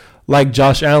runner like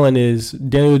Josh Allen is.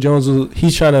 Daniel Jones,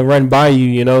 he's trying to run by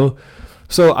you,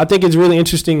 So I think it's really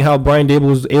interesting how Brian Dable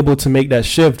was able to make that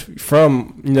shift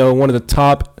from, one of the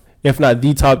top, if not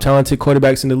the top talented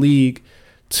quarterbacks in the league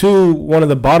to one of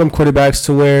the bottom quarterbacks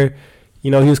to where, he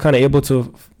was kind of able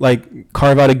to like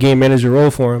carve out a game manager role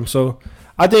for him. So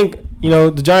I think,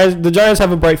 the Giants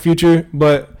have a bright future,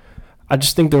 but I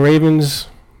just think the Ravens,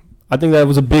 I think that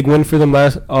was a big win for them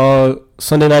last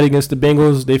Sunday night against the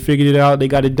Bengals. They figured it out. They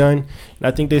got it done. And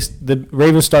I think the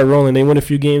Ravens start rolling. They win a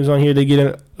few games on here. They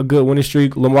get a good winning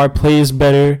streak. Lamar plays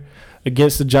better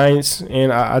against the Giants,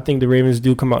 and I think the Ravens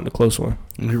do come out in a close one.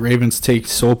 The Ravens take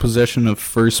sole possession of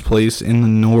first place in the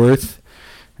North.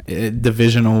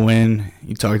 Divisional win.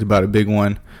 You talked about a big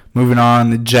one. Moving on,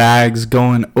 the Jags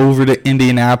going over to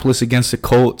Indianapolis against the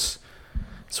Colts.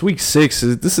 It's week 6.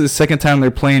 This is the second time they're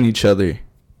playing each other.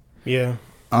 Yeah.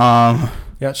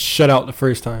 Got shut out the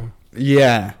first time.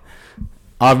 Yeah.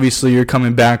 Obviously, you're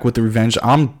coming back with the revenge.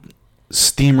 I'm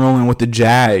steamrolling with the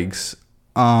Jags.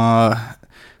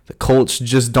 The Colts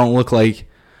just don't look like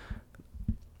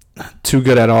too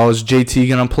good at all. Is JT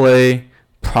going to play?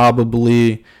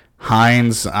 Probably.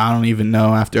 Hines, I don't even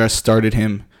know after I started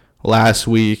him last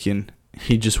week, and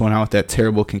he just went out with that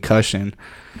terrible concussion.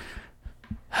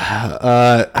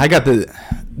 I got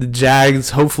the Jags.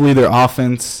 Hopefully their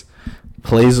offense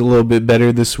plays a little bit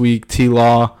better this week.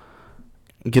 T-Law,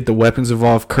 get the weapons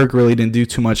involved. Kirk really didn't do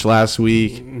too much last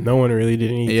week. No one really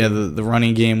did anything. Yeah, the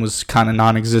running game was kind of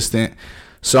non-existent.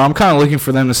 So I'm kind of looking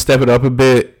for them to step it up a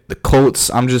bit. The Colts,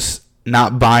 I'm just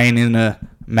not buying into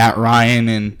Matt Ryan,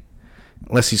 and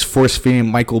unless he's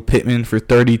force-feeding Michael Pittman for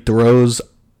 30 throws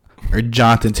or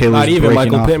Jonathan Taylor's not even breaking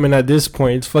Michael off. Pittman at this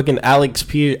point. It's fucking Alec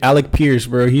Pierce,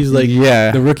 bro. He's like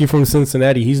the rookie from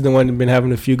Cincinnati. He's the one that's been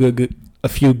having a few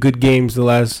good games the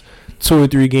last 2 or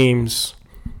 3 games.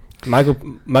 Michael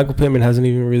Pittman hasn't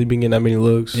even really been getting that many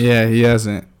looks. Yeah, he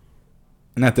hasn't.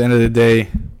 And at the end of the day,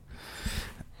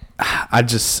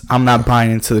 I'm not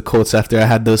buying into the Colts after I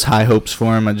had those high hopes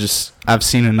for him. I've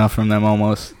seen enough from them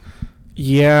almost.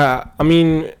 Yeah, I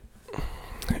mean,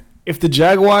 if the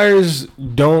Jaguars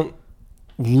don't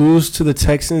lose to the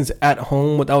Texans at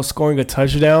home without scoring a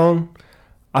touchdown,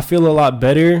 I feel a lot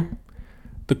better.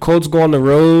 The Colts go on the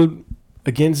road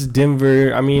against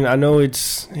Denver. I mean, I know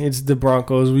it's the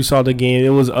Broncos. We saw the game. It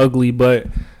was ugly, but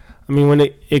I mean, when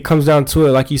it comes down to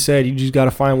it, like you said, you just got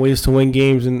to find ways to win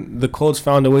games, and the Colts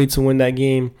found a way to win that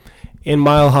game in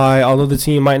Mile High. Although the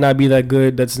team might not be that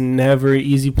good, that's never an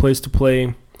easy place to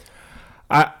play.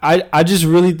 I just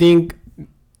really think,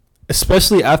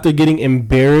 especially after getting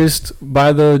embarrassed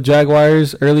by the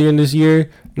Jaguars earlier in this year,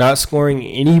 not scoring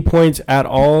any points at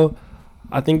all,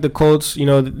 I think the Colts,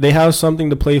 they have something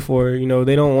to play for.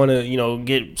 They don't want to,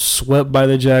 get swept by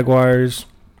the Jaguars.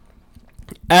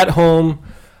 At home,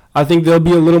 I think they'll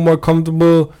be a little more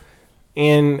comfortable.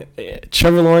 And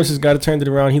Trevor Lawrence has got to turn it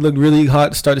around. He looked really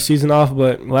hot to start the season off,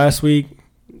 but last week,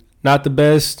 not the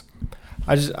best.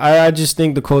 I just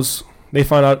think the Colts, they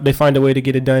find a way to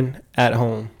get it done at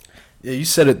home. Yeah, you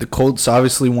said it. The Colts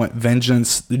obviously want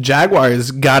vengeance. The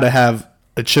Jaguars got to have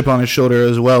a chip on his shoulder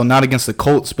as well, not against the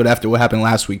Colts, but after what happened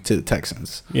last week to the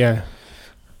Texans. Yeah.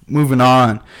 Moving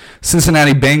on.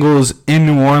 Cincinnati Bengals in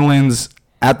New Orleans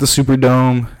at the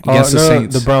Superdome against the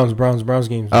Saints. The Browns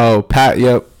games. Oh, Pat,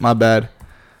 yep, my bad.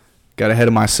 Got ahead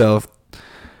of myself.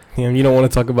 Damn, you don't want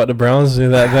to talk about the Browns? They're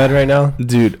that bad right now?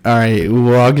 Dude, all right,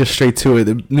 well, I'll get straight to it.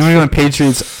 The New England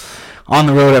Patriots on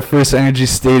the road at First Energy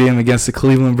Stadium against the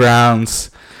Cleveland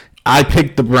Browns. I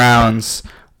picked the Browns.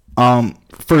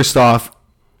 First off,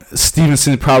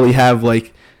 Stevenson probably have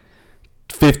like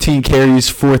 15 carries,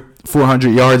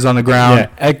 400 yards on the ground.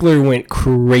 Yeah, Eckler went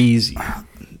crazy.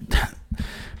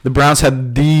 The Browns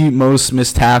had the most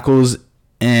missed tackles,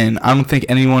 and I don't think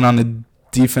anyone on the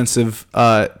defensive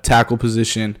tackle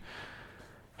position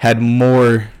had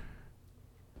more.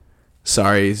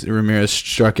 Sorry, Ramirez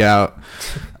struck out.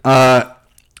 I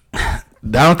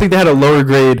don't think they had a lower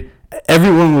grade.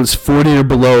 Everyone was 40 or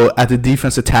below at the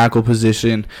defensive tackle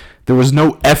position. There was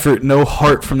no effort, no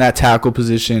heart from that tackle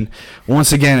position.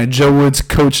 Once again, a Joe Woods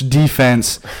coach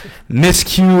defense.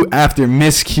 Miscue after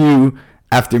miscue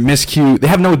after miscue. They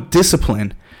have no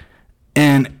discipline.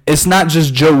 And it's not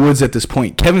just Joe Woods at this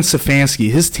point. Kevin Stefanski,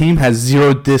 his team has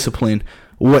zero discipline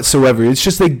whatsoever. It's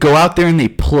just they go out there and they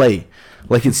play.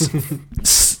 Like it's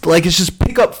just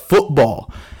pick up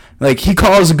football. Like he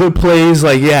calls good plays,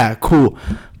 like, yeah, cool.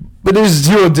 But there's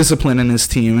zero discipline in this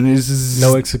team, and there's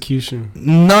no execution.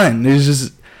 None.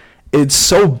 It's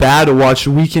so bad to watch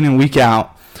week in and week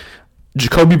out.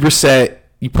 Jacoby Brissett,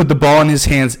 you put the ball in his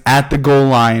hands at the goal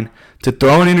line to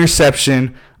throw an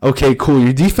interception. Okay, cool.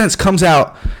 Your defense comes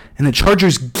out, and the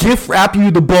Chargers gift wrap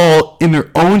you the ball in their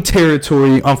own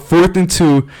territory on 4th and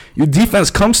 2. Your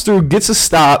defense comes through, gets a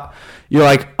stop. You're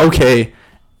like, okay,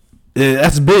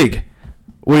 that's big.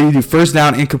 What do you do? First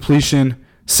down, incompletion.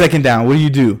 Second down, what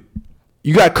do?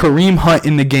 You got Kareem Hunt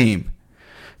in the game.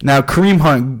 Now, Kareem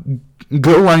Hunt,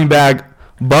 good running back,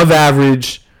 above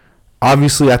average.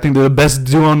 Obviously, I think they're the best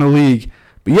duo in the league.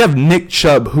 But you have Nick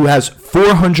Chubb, who has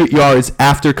 400 yards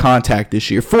after contact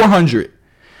this year. 400.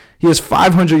 He has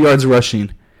 500 yards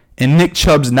rushing. And Nick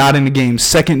Chubb's not in the game.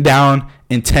 Second down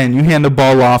and 10. You hand the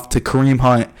ball off to Kareem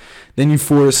Hunt. Then you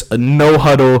force a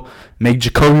no-huddle, make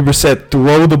Jacoby Brissett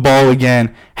throw the ball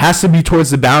again. Has to be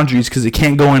towards the boundaries because it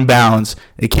can't go in bounds.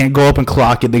 It can't go up and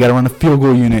clock it. They got to run a field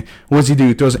goal unit. What does he do?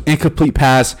 He throws an incomplete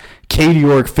pass. Katie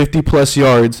York, 50-plus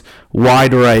yards,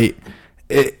 wide right.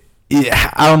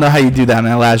 I don't know how you do that on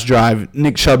that last drive.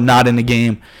 Nick Chubb not in the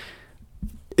game.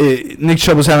 Nick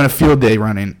Chubb was having a field day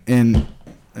running. And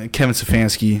Kevin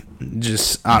Stefanski,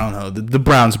 just, I don't know. The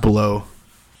Browns below.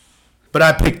 But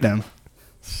I picked them.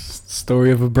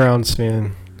 Story of a Browns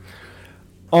fan.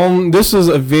 This was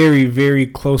a very, very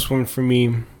close one for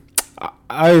me.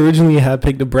 I originally had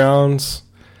picked the Browns,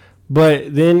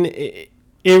 but then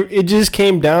it just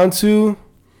came down to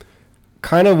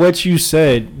kind of what you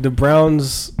said. The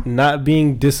Browns not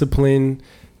being disciplined,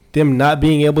 them not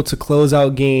being able to close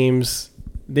out games.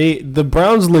 The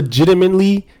Browns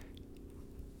legitimately,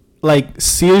 like,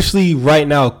 seriously right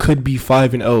now could be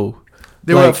 5-0.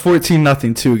 They were up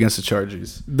 14-0 too against the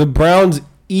Chargers. The Browns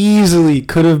easily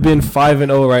could have been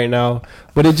 5-0 right now,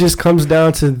 but it just comes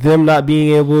down to them not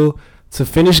being able to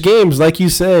finish games, like you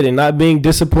said, and not being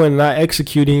disciplined, not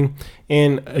executing.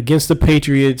 And against the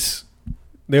Patriots,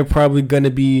 they're probably going to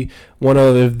be one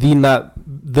of the not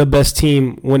the best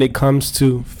team when it comes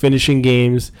to finishing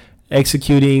games,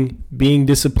 executing, being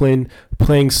disciplined,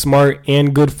 playing smart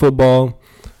and good football,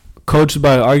 coached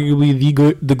by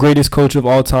arguably the greatest coach of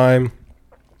all time.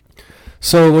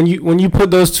 So when you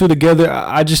put those two together,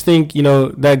 I just think,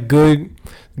 that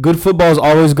good football is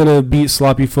always going to beat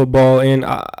sloppy football. And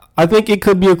I think it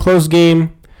could be a close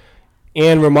game.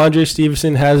 And Ramondre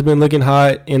Stevenson has been looking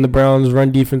hot, and the Browns'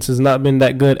 run defense has not been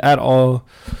that good at all.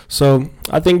 So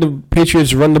I think the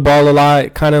Patriots run the ball a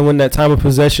lot, kind of win that time of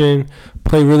possession,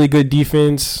 play really good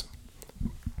defense.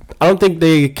 I don't think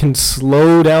they can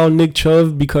slow down Nick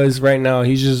Chubb because right now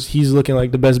he's looking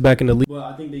like the best back in the league. Well,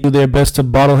 I think they do their best to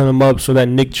bottle him up so that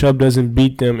Nick Chubb doesn't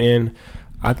beat them. And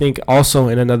I think also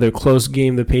in another close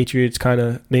game, the Patriots kind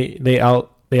of they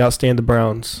outstand the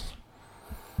Browns.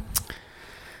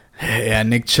 Yeah,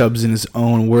 Nick Chubb's in his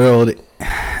own world,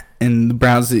 and the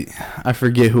Browns. I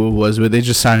forget who it was, but they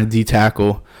just signed a D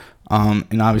tackle.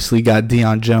 And obviously got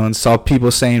Deion Jones. Saw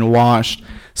people saying washed.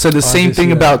 Said the same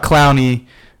thing about Clowney.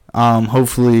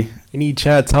 Hopefully. You need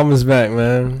Chad Thomas back,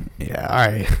 man. Yeah, all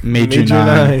right. Major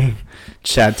 9.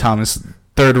 Chad Thomas,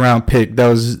 3rd round pick. That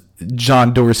was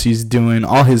John Dorsey's doing.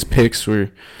 All his picks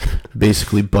were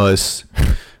basically busts.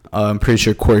 I'm pretty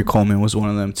sure Corey Coleman was one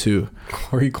of them too.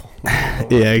 Corey Coleman.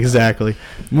 Yeah, exactly.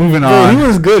 Moving on. He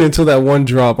was good until that one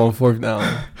drop on 4th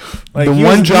down. Like the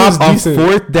one drop on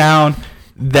 4th down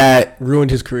that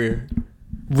ruined his career.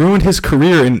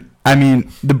 And I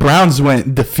mean, the Browns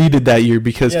went defeated that year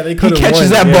because he won,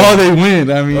 catches that ball, they win.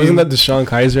 I mean, wasn't that Deshaun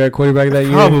Kaiser at quarterback that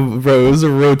year? Probably, bro. It was a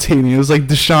rotating. It was like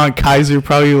Deshaun Kaiser,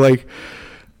 probably like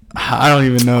I don't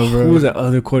even know, bro. Who was that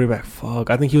other quarterback? Fuck,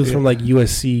 I think he was from like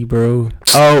USC, bro.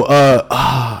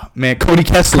 Man, Cody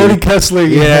Kessler.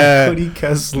 Yeah, Cody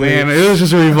Kessler. Man, it was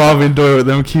just a revolving door with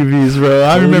them QBs, bro.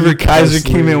 I remember Kaiser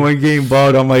came in one game,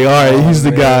 balled. I'm like, all right, he's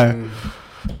the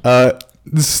guy.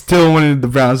 Still wanted the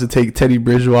Browns to take Teddy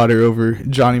Bridgewater over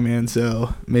Johnny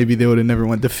Manziel. Maybe they would have never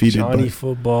went defeated. Johnny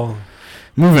football.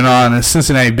 Moving on, the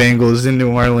Cincinnati Bengals in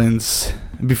New Orleans.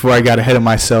 Before I got ahead of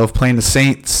myself, playing the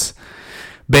Saints.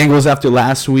 Bengals after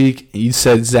last week, you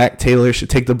said Zach Taylor should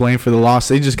take the blame for the loss.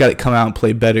 They just got to come out and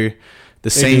play better. The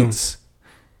Saints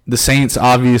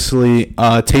obviously,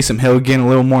 Taysom Hill getting a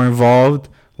little more involved,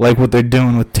 like what they're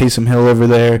doing with Taysom Hill over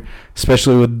there,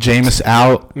 especially with Jameis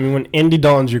out. I mean, when Andy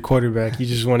Dalton's your quarterback, you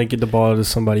just want to get the ball to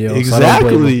somebody else.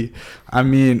 Exactly. I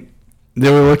mean,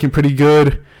 they were looking pretty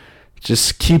good.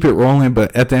 Just keep it rolling.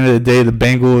 But at the end of the day, the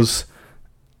Bengals,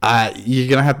 you're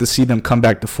going to have to see them come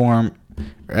back to form,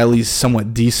 or at least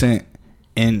somewhat decent,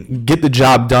 and get the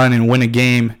job done and win a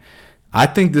game. I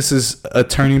think this is a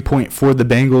turning point for the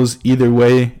Bengals either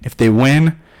way. If they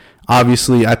win,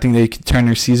 obviously, I think they could turn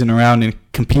their season around and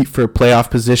compete for a playoff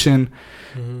position.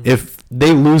 Mm-hmm. If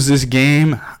they lose this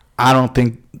game, I don't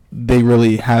think they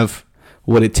really have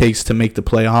what it takes to make the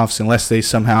playoffs unless they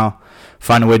somehow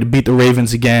find a way to beat the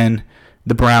Ravens again,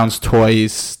 the Browns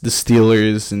twice, the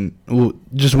Steelers, and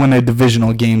just win their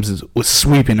divisional games with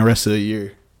sweeping the rest of the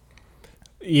year.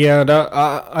 Yeah,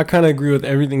 I kind of agree with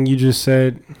everything you just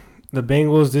said. The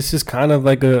Bengals, this is kind of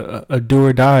like a do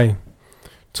or die.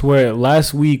 To where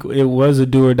last week it was a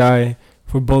do or die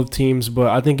for both teams, but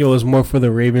I think it was more for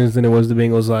the Ravens than it was the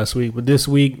Bengals last week. But this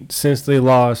week, since they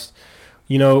lost,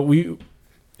 this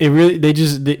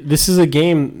is a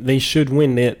game they should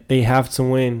win. They have to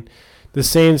win. The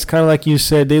Saints, kind of like you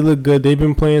said, they look good. They've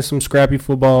been playing some scrappy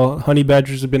football. Honey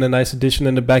Badgers have been a nice addition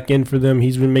in the back end for them.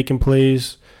 He's been making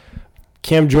plays.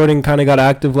 Cam Jordan kind of got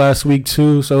active last week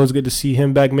too, so it was good to see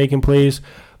him back making plays.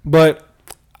 But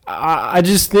I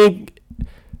just think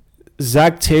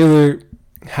Zach Taylor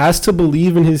has to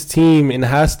believe in his team and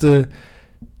has to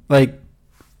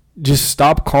just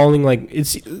stop calling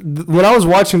when I was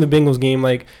watching the Bengals game,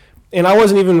 and I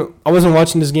wasn't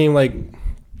watching this game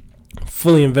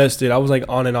fully invested. I was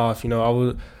on and off,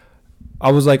 I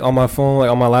was on my phone,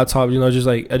 on my laptop, I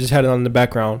just had it on in the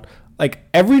background.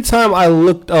 Every time I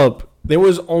looked up, there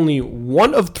was only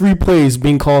one of 3 plays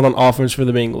being called on offense for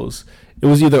the Bengals. It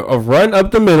was either a run up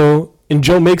the middle, and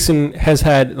Joe Mixon has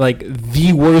had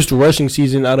the worst rushing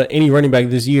season out of any running back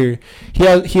this year. He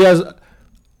has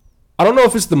I don't know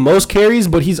if it's the most carries,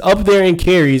 but he's up there in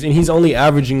carries, and he's only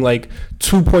averaging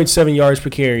 2.7 yards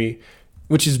per carry,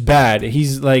 which is bad.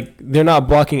 He's they're not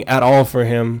blocking at all for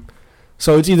him.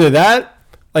 So it's either that,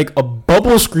 a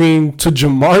bubble screen to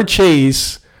Jamar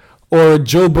Chase, or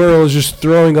Joe Burrow is just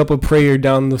throwing up a prayer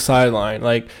down the sideline.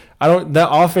 That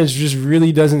offense just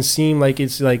really doesn't seem like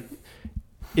it's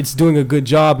doing a good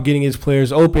job getting its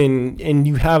players open, and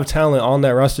you have talent on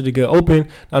that roster to get open.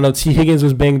 I know T. Higgins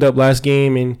was banged up last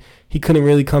game, and he couldn't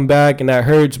really come back, and that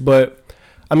hurts. But,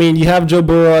 I mean, you have Joe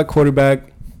Burrow at quarterback.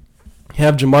 You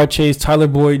have Jamar Chase, Tyler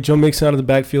Boyd, Joe Mixon out of the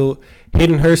backfield.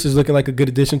 Hayden Hurst is looking like a good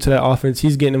addition to that offense.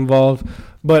 He's getting involved.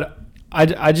 But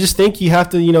I just think you have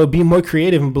to, be more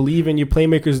creative and believe in your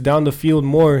playmakers down the field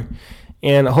more.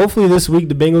 And hopefully this week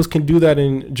the Bengals can do that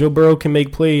and Joe Burrow can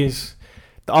make plays.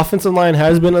 The offensive line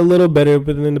has been a little better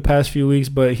than the past few weeks,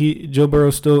 but Joe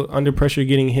Burrow's still under pressure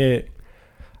getting hit.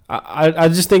 I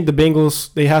just think the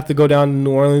Bengals, they have to go down to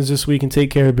New Orleans this week and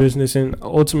take care of business, and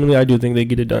ultimately I do think they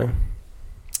get it done.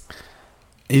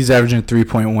 He's averaging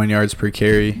 3.1 yards per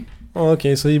carry. Oh,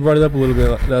 okay, so you brought it up a little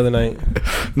bit the other night.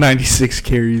 96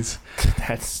 carries.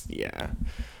 That's, yeah.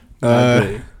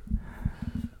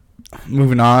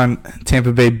 Moving on,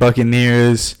 Tampa Bay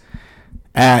Buccaneers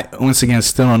once again,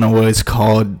 still don't know what it's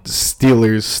called,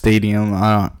 Steelers Stadium.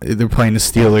 They're playing the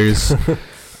Steelers.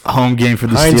 Home game for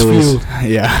the Heinz Steelers. Field.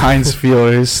 Yeah, Heinz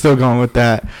Field. They're still going with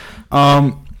that.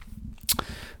 I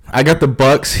got the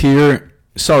Bucs here.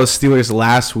 saw the Steelers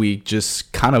last week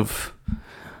just kind of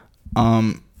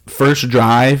first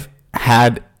drive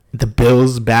had the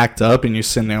Bills backed up, and you're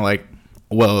sitting there like,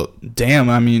 well, damn.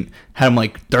 I mean, had him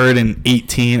like 3rd and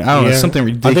 18. I don't know, something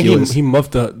ridiculous. I think he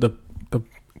muffed the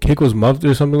kick was muffed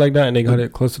or something like that, and they got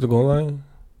it close to the goal line.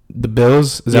 The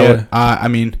Bills? Is that what? I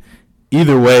mean,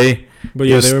 either way, but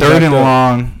yeah, it was 3rd and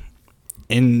long,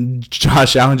 and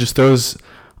Josh Allen just throws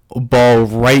a ball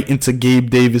right into Gabe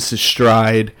Davis's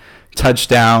stride.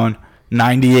 Touchdown,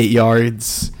 98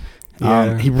 yards.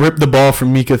 Yeah. He ripped the ball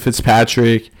from Mika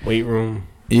Fitzpatrick. Weight room.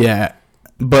 Yeah.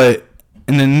 But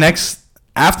in the next,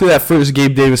 after that first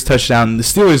Gabe Davis touchdown, the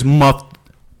Steelers muffed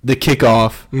the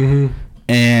kickoff. Mm-hmm.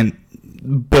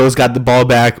 And Bills got the ball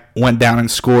back, went down and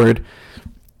scored.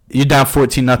 You're down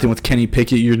 14-0 with Kenny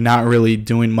Pickett. You're not really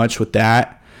doing much with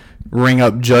that. Ring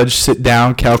up Judge, sit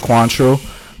down, Cal Quantrill.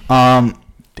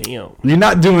 Damn. You're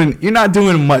not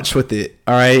doing much with it,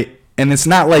 all right? And it's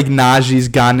not like Najee's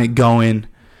gotten it going.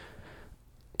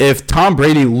 If Tom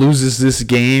Brady loses this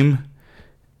game,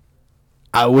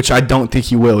 which I don't think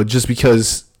he will, just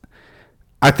because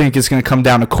I think it's going to come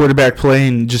down to quarterback play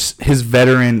and just his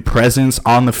veteran presence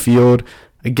on the field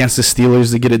against the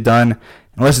Steelers to get it done.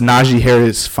 Unless Najee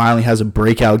Harris finally has a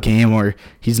breakout game or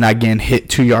he's not getting hit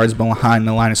 2 yards behind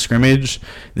the line of scrimmage,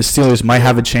 the Steelers might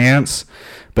have a chance.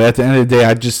 But at the end of the day,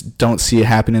 I just don't see it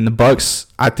happening. The Bucs,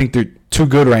 I think they're too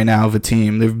good right now of a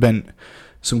team. They've been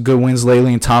some good wins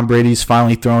lately, and Tom Brady's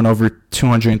finally thrown over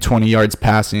 220 yards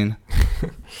passing.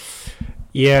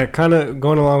 Yeah, kind of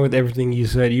going along with everything you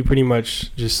said. You pretty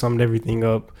much just summed everything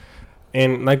up.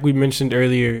 And like we mentioned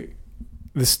earlier,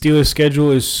 the Steelers'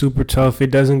 schedule is super tough.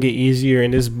 It doesn't get easier,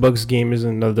 and this Bucs game is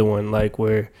another one, like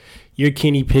where you're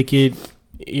Kenny Pickett,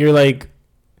 you're like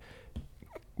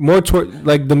more toward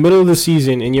like the middle of the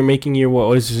season, and you're making your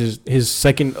what is his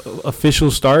second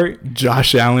official start.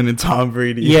 Josh Allen and Tom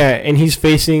Brady. Yeah, and he's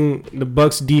facing the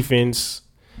Bucs defense,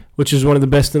 which is one of the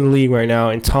best in the league right now,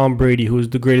 and Tom Brady, who is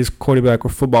the greatest quarterback or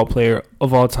football player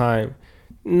of all time.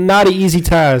 Not an easy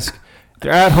task.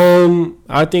 They're at home.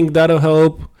 I think that'll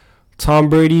help. Tom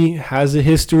Brady has a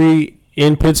history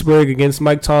in Pittsburgh against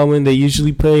Mike Tomlin. They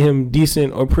usually play him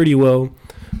decent or pretty well,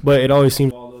 but it always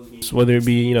seems, whether it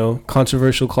be,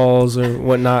 controversial calls or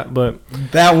whatnot. But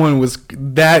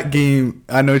that game,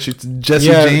 I know it's Jesse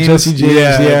James. Jesse James,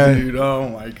 yeah. Dude, oh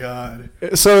my God.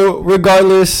 So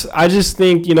regardless, I just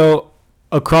think,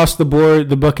 across the board,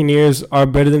 the Buccaneers are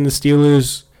better than the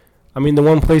Steelers. I mean, the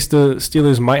one place the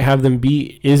Steelers might have them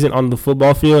beat isn't on the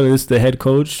football field, and it's the head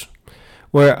coach,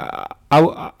 where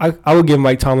I would give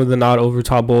Mike Tomlin the nod over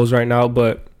Todd Bowles right now.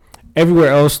 But everywhere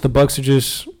else, the Bucs are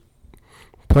just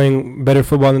playing better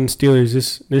football than the Steelers.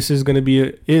 This is going to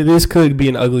be this could be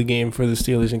an ugly game for the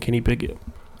Steelers and Kenny Pickett.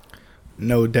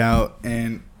 No doubt.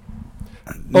 And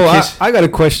I got a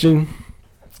question.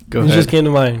 Go ahead. It just came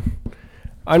to mind.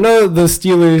 I know the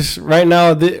Steelers right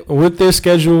now with their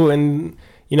schedule and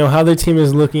how their team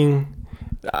is looking,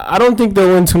 I don't think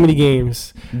they'll win too many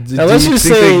games. Now let's just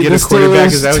say the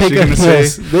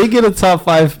Steelers they get a top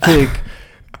 5 pick.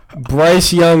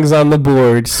 Bryce Young's on the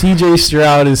board. C.J.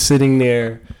 Stroud is sitting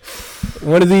there.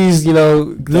 One of these,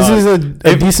 this is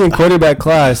a decent quarterback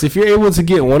class. If you're able to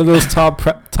get one of those top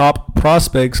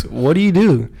prospects, what do you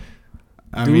do?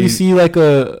 Do we see like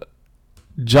a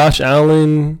Josh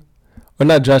Rosen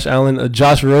and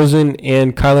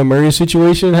Kyler Murray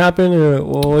situation happen, or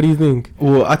what do you think?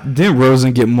 Well, didn't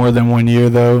Rosen get more than 1 year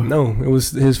though? No, it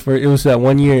was his first. It was that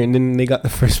 1 year, and then they got the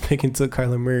first pick and took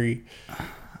Kyler Murray.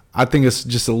 I think it's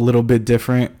just a little bit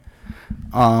different.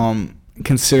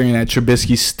 Considering that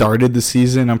Trubisky started the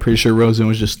season, I'm pretty sure Rosen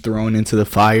was just thrown into the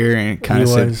fire and kind of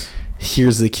said,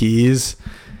 "Here's the keys."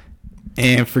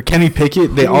 And for Kenny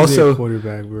Pickett, they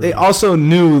also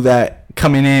knew that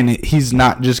coming in, he's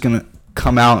not just gonna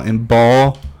come out and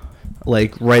ball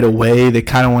like right away. They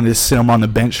kind of wanted to sit him on the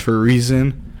bench for a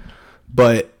reason.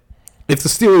 But if the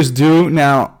Steelers do,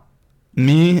 now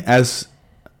me as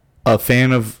a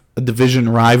fan of a division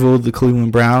rival, the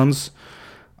Cleveland Browns,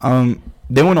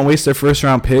 they want to waste their first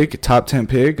round pick, top 10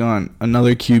 pick on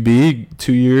another QB.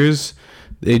 2 years,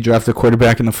 they draft a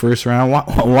quarterback in the first round.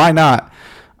 Why not?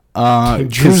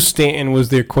 Drew Stanton was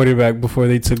their quarterback before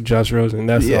they took Josh Rosen.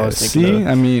 That's all I was thinking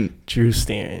of. Drew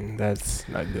Stanton, that's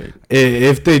not good.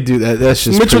 If they do that, that's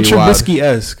just Mitchell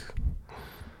Trubisky-esque.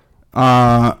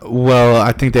 Well,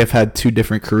 I think they've had 2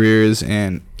 different careers,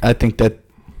 and I think that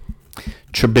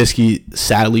Trubisky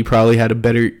sadly probably had a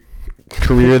better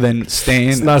career than Stanton.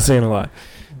 It's not saying a lot.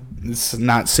 It's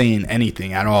not saying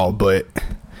anything at all. But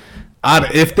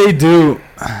if they do,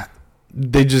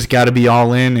 they just got to be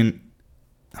all in. And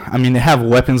I mean, they have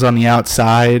weapons on the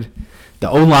outside. the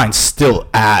O-line's still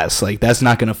ass. Like, that's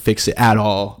not going to fix it at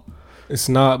all. It's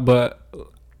not, but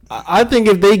I think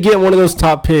if they get one of those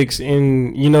top picks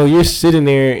and, you're sitting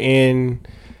there and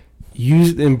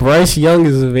Bryce Young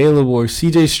is available or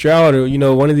C.J. Stroud or,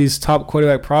 one of these top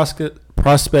quarterback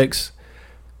prospects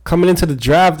coming into the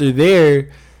draft are there,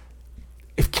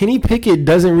 if Kenny Pickett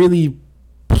doesn't really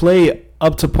play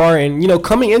up to par and,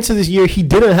 coming into this year, he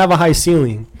didn't have a high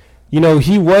ceiling.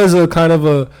 He was a kind of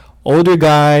a older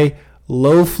guy,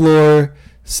 low floor,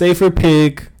 safer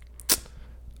pick.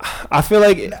 I feel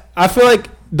like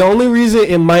the only reason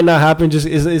it might not happen just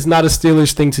is it's not a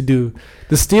Steelers thing to do.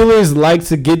 The Steelers like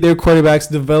to get their quarterbacks,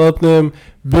 develop them,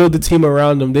 build the team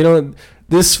around them. They don't.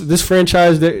 This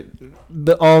franchise, they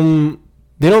don't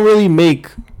really make.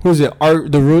 Who's it?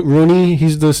 Rooney.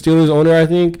 He's the Steelers owner, I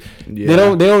think. Yeah. They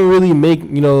don't really make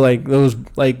like those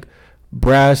like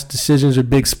brash decisions or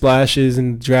big splashes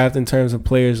in draft in terms of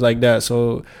players like that.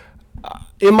 So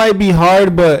it might be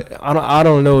hard, but I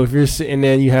don't know if you're sitting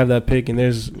there and you have that pick and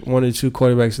there's one or two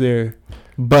quarterbacks there.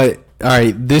 But all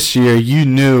right, this year you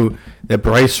knew that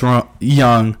Bryce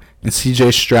Young and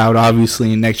C.J. Stroud,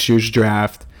 obviously in next year's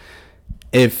draft,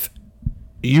 if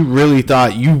you really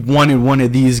thought you wanted one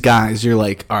of these guys, you're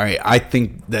like, all right, I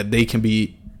think that they can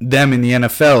be them in the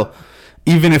NFL.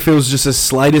 Even if it was just the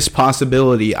slightest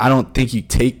possibility, I don't think you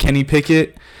take Kenny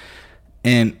Pickett.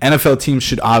 And NFL teams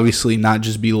should obviously not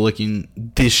just be looking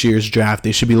this year's draft.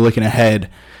 They should be looking ahead,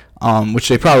 which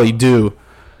they probably do.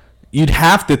 You'd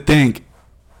have to think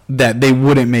that they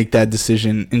wouldn't make that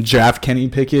decision and draft Kenny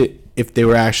Pickett if they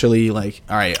were actually like,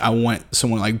 all right, I want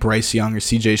someone like Bryce Young or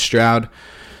C.J. Stroud.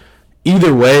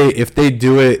 Either way, if they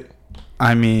do it,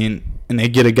 I mean, and they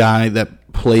get a guy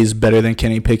that plays better than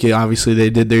Kenny Pickett, obviously they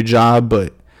did their job,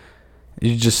 but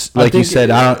you just, like you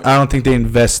said, I don't think they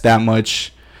invest that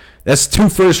much. That's 2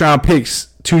 first-round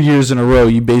picks 2 years in a row.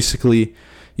 You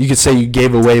could say you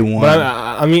gave away one. But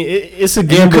I mean, it's a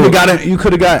gamble. You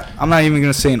could have got. I'm not even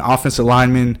gonna say an offensive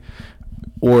lineman,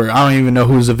 or I don't even know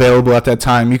who's available at that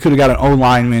time. You could have got an O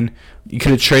lineman. You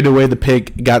could have traded away the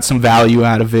pick, got some value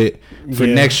out of it for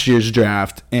next year's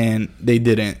draft, and they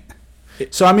didn't.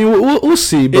 So I mean, we'll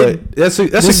see. But that's a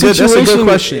good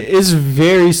question. It's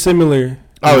very similar.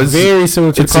 It's very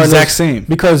similar to the Cardinals. Exact same.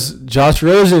 Because Josh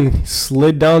Rosen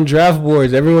slid down draft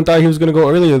boards. Everyone thought he was going to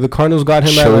go earlier. The Cardinals got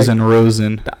him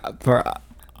Rosen. I'm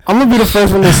going to be the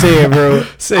first one to say it, bro.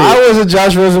 I was a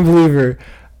Josh Rosen believer.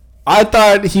 I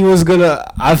thought he was going to...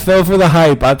 I fell for the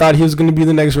hype. I thought he was going to be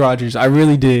the next Rodgers. I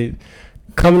really did.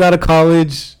 Coming out of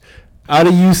college, out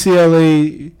of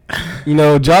UCLA,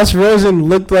 Josh Rosen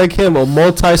looked like him, a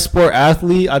multi-sport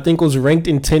athlete. I think was ranked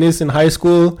in tennis in high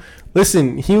school.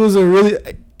 Listen, he was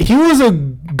a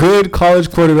good college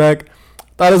quarterback.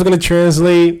 Thought it was going to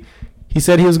translate. He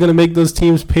said he was going to make those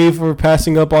teams pay for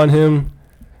passing up on him.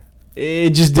 It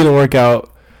just didn't work out.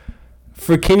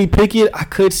 For Kenny Pickett, I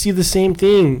could see the same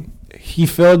thing. He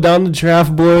fell down the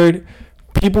draft board.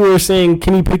 People were saying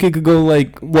Kenny Pickett could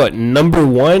go number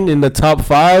 1 in the top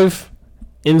 5.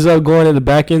 Ends up going at the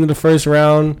back end of the first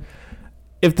round.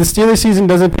 If the Steelers season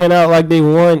doesn't pan out like they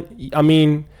want, I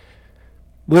mean...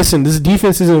 Listen, this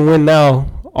defense isn't win now.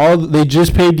 They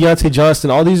just paid Deontay Johnson.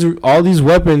 All these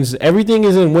weapons, everything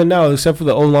is in win now except for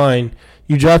the O-line.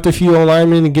 You draft a few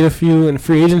O-linemen and get a few in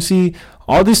free agency.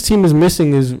 All this team is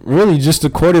missing is really just a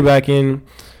quarterback. And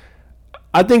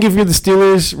I think if you're the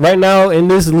Steelers right now in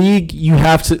this league, you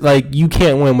have to you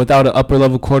can't win without an upper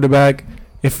level quarterback.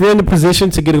 If you're in the position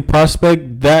to get a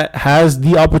prospect that has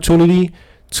the opportunity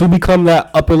to become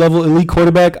that upper-level elite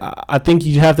quarterback, I think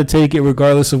you have to take it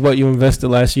regardless of what you invested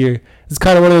last year. It's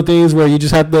kind of one of the things where you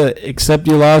just have to accept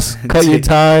your loss, cut your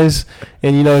ties,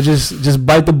 and, just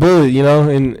bite the bullet,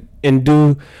 and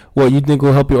do what you think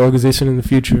will help your organization in the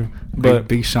future. But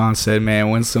Big Sean said, man,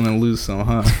 win some and lose some,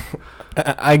 huh?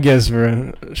 I guess,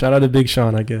 bro. Shout out to Big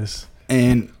Sean, I guess.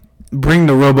 And bring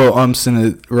the robo-umps in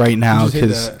it right now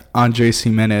because Andres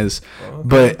Jimenez. Oh,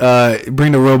 okay. But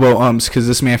bring the robo-umps because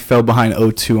this man fell behind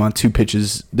 0-2 on 2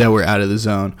 pitches that were out of the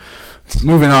zone.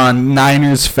 Moving on,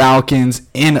 Niners-Falcons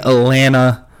in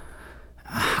Atlanta.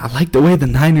 I like the way the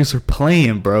Niners are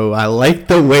playing, bro.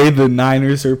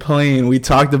 We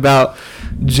talked about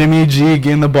Jimmy G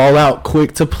getting the ball out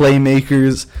quick to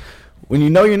playmakers. When you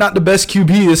know you're not the best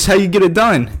QB, that's how you get it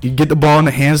done. You get the ball in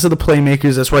the hands of the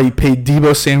playmakers. That's why you pay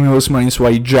Deebo Samuel this money. That's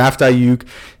why you draft Ayuk.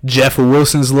 Jeff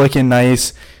Wilson's looking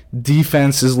nice.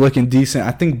 Defense is looking decent.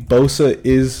 I think Bosa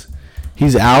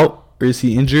he's out, or is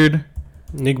he injured?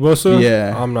 Nick Bosa?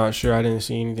 Yeah. I'm not sure. I didn't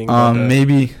see anything about that.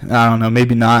 Maybe. I don't know.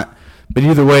 Maybe not. But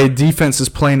either way, defense is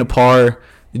playing a par.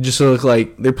 It just look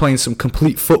like they're playing some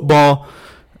complete football.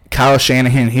 Kyle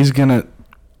Shanahan, he's going to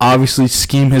obviously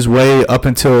scheme his way up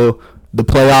until the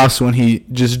playoffs when he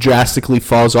just drastically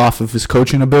falls off of his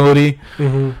coaching ability.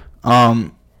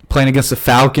 Playing against the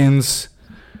Falcons,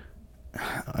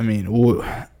 I mean,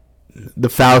 the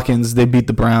Falcons, they beat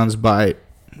the Browns by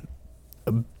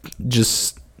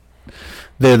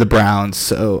they're the Browns.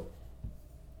 So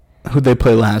who'd they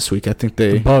play last week? I think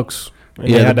the Bucks. And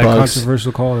yeah, they had the that Bucks.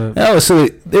 controversial call. Yeah, so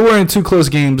they were in 2 close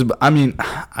games. But I mean,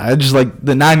 I just like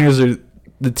the Niners are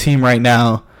the team right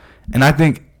now. And I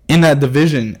think in that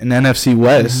division, in the NFC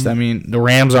West, I mean, the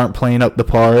Rams aren't playing up to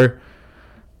par.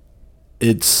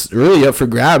 It's really up for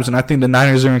grabs, and I think the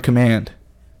Niners are in command.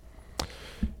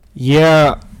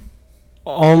 Yeah.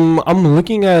 I'm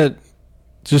looking at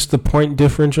just the point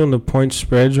differential and the point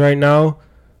spreads right now.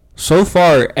 So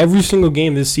far, every single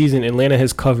game this season, Atlanta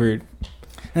has covered.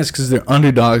 That's because they're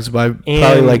underdogs by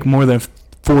probably like more than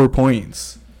 4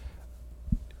 points.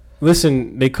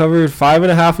 Listen, they covered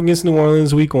 5.5 against New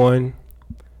Orleans week 1,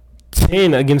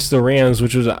 10 against the Rams,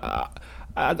 which was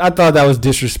I thought that was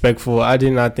disrespectful. I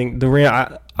did not think the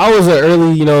Rams. I was an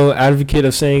early advocate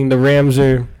of saying the Rams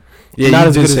are not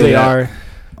as good as they are.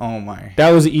 Oh my!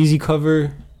 That was an easy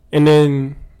cover, and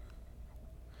then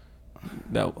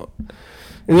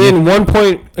 1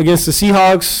 point against the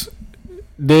Seahawks.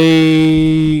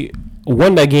 They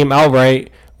won that game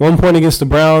outright. 1 point against the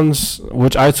Browns,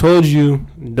 which I told you,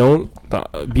 don't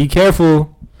be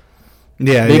careful.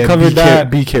 Yeah, they covered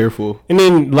that. Be careful. And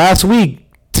then last week,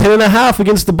 10.5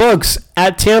 against the Bucks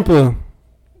at Tampa,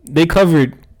 they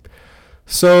covered.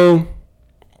 So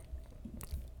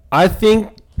I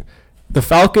think the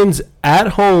Falcons at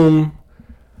home.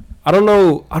 I don't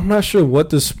know. I'm not sure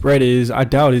what the spread is. I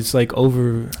doubt it's like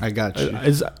over. I got you.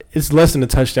 It's less than a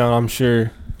touchdown, I'm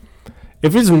sure.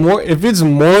 If it's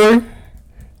more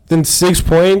than 6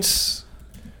 points,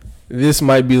 this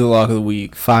might be the lock of the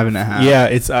week. 5.5.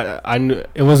 Yeah, I knew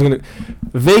it wasn't gonna.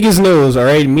 Vegas knows, all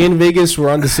right. Me and Vegas were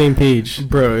on the same page,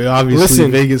 bro. Obviously,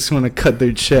 Vegas want to cut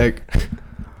their check.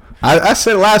 I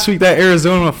said last week that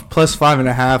Arizona plus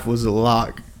 5.5 was a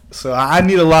lock, so I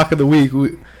need a lock of the week.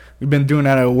 We've been doing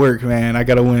that at work, man. I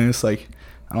gotta win. It's like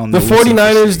I don't know. The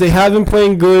 49ers, they have been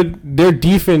playing good. Their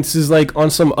defense is like on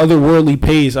some otherworldly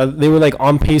pace. They were like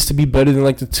on pace to be better than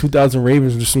like the 2000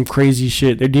 Ravens or some crazy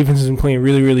shit. Their defense has been playing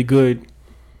really, really good.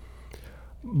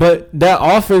 But that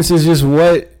offense is just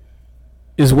what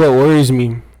worries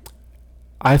me.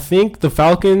 I think the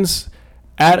Falcons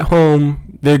at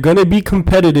home, they're gonna be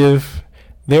competitive.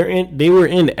 They were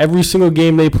in every single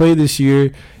game they played this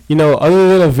year.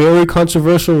 Other than a very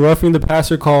controversial roughing the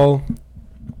passer call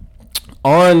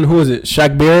on who was it?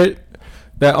 Shaq Barrett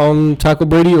that tackle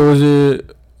Brady,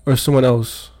 or someone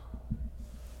else?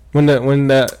 When they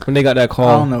got that call,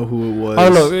 I don't know who it was. I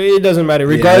don't know. It doesn't matter.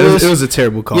 Regardless, it was a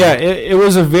terrible call. Yeah, it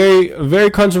was a very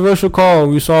controversial call.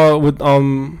 We saw it with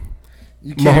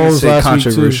You can't even say last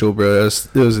controversial, bro.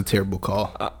 It was a terrible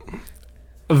call.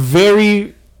 A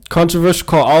very controversial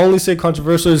call. I'll only say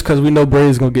controversial is because we know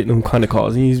Brady's gonna get them kind of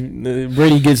calls.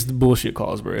 Brady gets the bullshit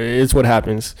calls, bro. It's what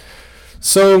happens.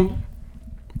 So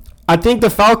I think the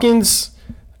Falcons.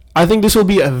 I think this will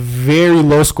be a very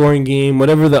low scoring game.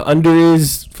 Whatever the under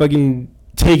is, fucking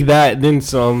take that, then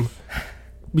some.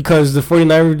 Because the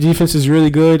 49ers defense is really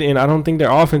good, and I don't think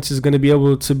their offense is going to be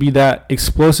able to be that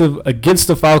explosive against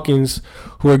the Falcons,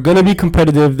 who are going to be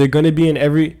competitive. They're going to be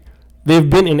they've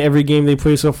been in every game they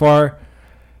played so far.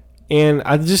 And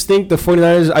I just think the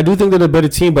 49ers, I do think they're the better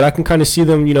team, but I can kind of see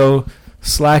them,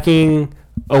 slacking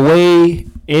away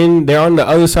they're on the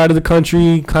other side of the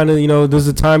country, kind of, there's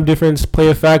a time difference, play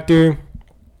a factor.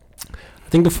 I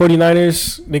think the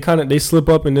 49ers, they slip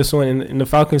up in this one, and the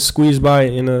Falcons squeeze by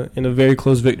in a very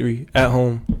close victory at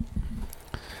home.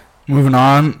 Moving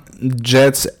on,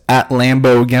 Jets at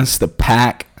Lambeau against the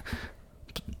Pack.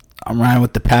 I'm riding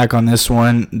with the Pack on this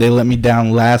one. They let me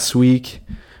down last week.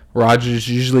 Rodgers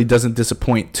usually doesn't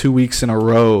disappoint 2 weeks in a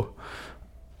row.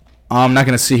 I'm not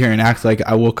going to sit here and act like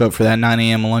I woke up for that 9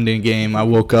 a.m. London game. I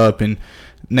woke up, and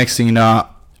next thing you know,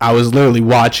 I was literally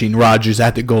watching Rodgers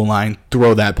at the goal line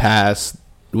throw that pass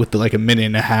with like a minute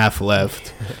and a half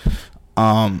left. So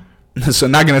I'm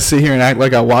not going to sit here and act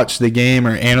like I watched the game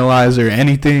or analyze or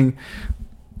anything.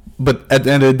 But at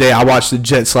the end of the day, I watched the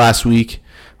Jets last week.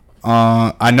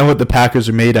 I know what the Packers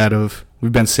are made out of.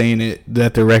 We've been saying it,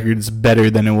 that their record is better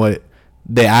than what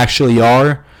they actually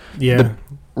are. Yeah.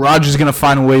 Rodgers is going to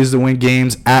find ways to win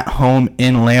games at home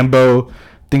in Lambeau. I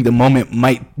think the moment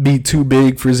might be too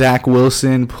big for Zach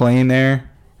Wilson playing there.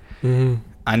 Mm-hmm.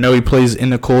 I know he plays in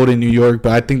the cold in New York,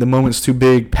 but I think the moment's too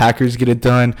big. Packers get it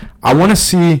done. I want to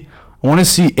see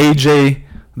the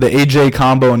AJ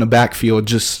combo in the backfield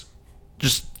just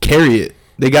carry it.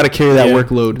 They got to carry that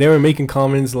workload. They were making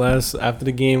comments after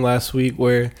the game last week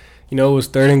where, it was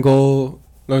 3rd and goal,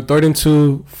 no, 3rd and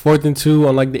 2, 4th and 2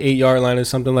 on like the 8-yard line or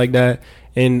something like that,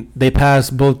 and they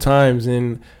passed both times.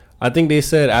 And I think they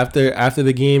said after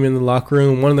the game in the locker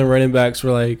room, one of the running backs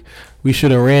were like, we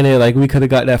should have ran it, like we could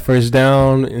have got that first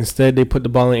down. Instead, they put the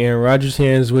ball in Aaron Rodgers'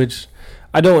 hands, which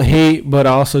I don't hate, but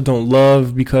I also don't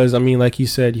love because, like you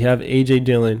said, you have A.J.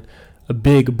 Dillon, a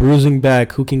big bruising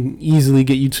back who can easily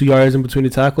get you 2 yards in between the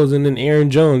tackles, and then Aaron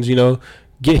Jones,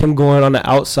 get him going on the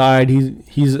outside.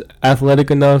 He's athletic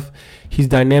enough, he's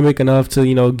dynamic enough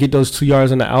to get those 2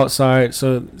 yards on the outside.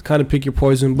 So kind of pick your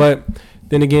poison. But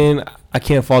then again, I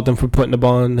can't fault them for putting the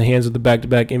ball in the hands of the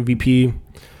back-to-back MVP.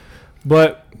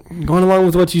 But going along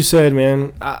with what you said,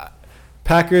 man,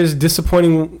 Packers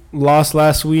disappointing loss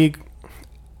last week.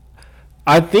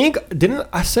 I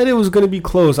said it was going to be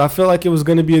close. I feel like it was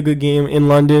going to be a good game in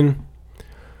London.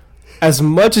 As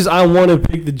much as I want to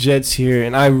pick the Jets here,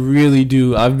 and I really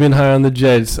do, I've been high on the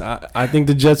Jets. I think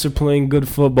the Jets are playing good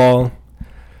football.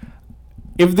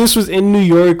 If this was in New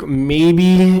York,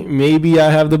 maybe I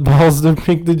have the balls to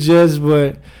pick the Jets,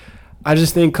 but I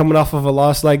just think coming off of a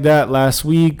loss like that last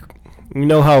week, you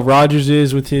know how Rodgers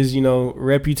is with his,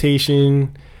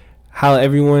 reputation, how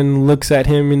everyone looks at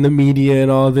him in the media and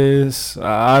all this.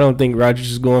 I don't think Rodgers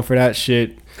is going for that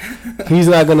shit. He's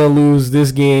not going to lose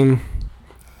this game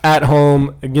at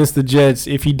home against the Jets.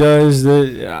 If he does,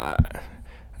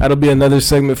 that'll be another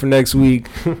segment for next week.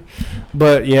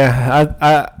 But,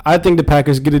 yeah, I think the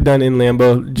Packers get it done in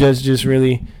Lambeau. Jets just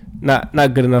really not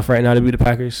good enough right now to beat the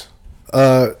Packers.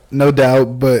 No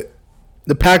doubt, but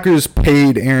the Packers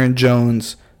paid Aaron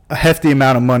Jones a hefty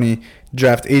amount of money,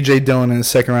 draft A.J. Dillon in the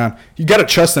 2nd round. You got to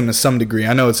trust him to some degree.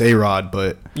 I know it's A-Rod,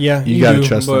 but yeah, you got to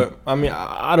trust him. But,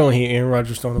 I don't hate Aaron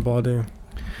Rodgers throwing the ball there.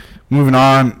 Moving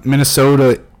on,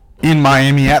 Minnesota in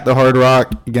Miami at the Hard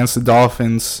Rock against the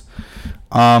Dolphins.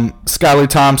 Skylar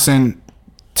Thompson,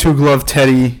 two-glove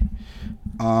Teddy,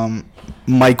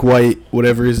 Mike White,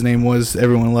 whatever his name was,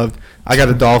 everyone loved. I got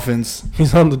the Dolphins.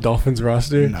 He's on the Dolphins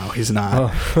roster? No, he's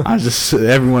not. Oh.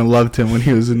 Everyone loved him when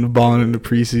he was in the balling in the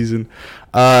preseason.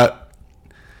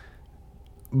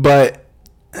 But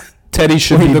Teddy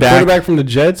should be the back. Quarterback from the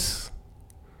Jets?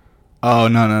 Oh,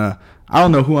 no. I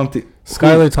don't know who I'm thinking.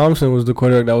 Skylar Thompson was the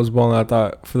quarterback that was balling, I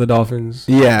thought, for the Dolphins.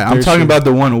 Yeah, I'm talking about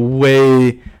the one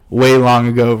way long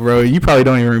ago, bro. You probably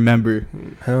don't even remember.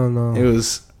 Hell no. It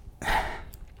was...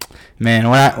 Man,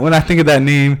 when I think of that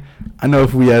name, I know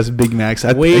if we ask Big Max,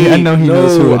 I know he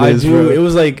knows who it is, bro. It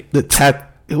was like...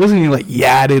 It wasn't even like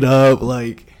yadded up,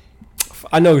 like...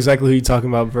 I know exactly who you're talking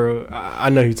about, bro. I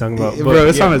know who you're talking about. Bro,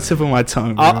 it's on the tip of my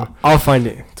tongue, bro. I'll find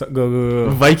it. Go.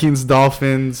 Vikings,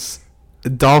 Dolphins.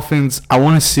 Dolphins, I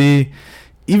want to see...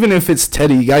 Even if it's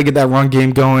Teddy, you got to get that run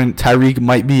game going. Tyreek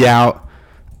might be out.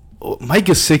 Mike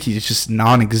Gesicki is just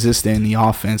non-existent in the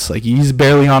offense. Like, he's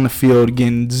barely on the field,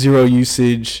 getting zero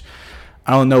usage.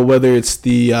 I don't know whether it's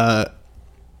the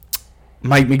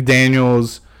Mike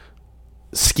McDaniels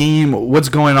scheme, what's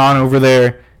going on over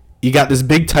there. You got this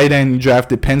big tight end you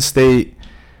drafted, Penn State.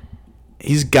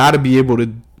 He's got to be able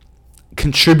to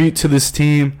contribute to this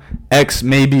team. X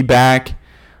may be back.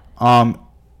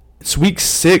 It's week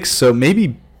 6, so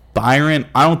maybe Byron.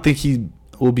 I don't think he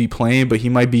will be playing, but he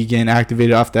might be getting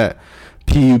activated off that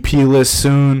PUP list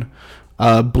soon.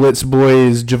 Blitz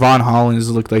boys, Javon Hollins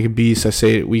looked like a beast. I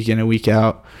say it week in and week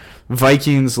out.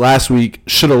 Vikings last week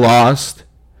should have lost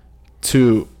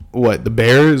to the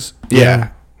Bears? Yeah.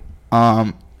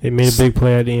 They made a big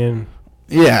play at the end.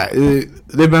 Yeah,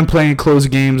 they've been playing close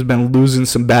games, been losing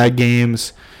some bad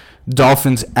games.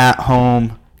 Dolphins at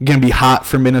home, going to be hot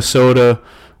for Minnesota.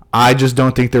 I just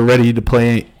don't think they're ready to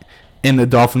play in the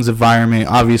Dolphins environment.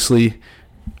 Obviously,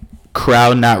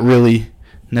 crowd not really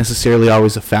necessarily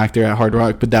always a factor at Hard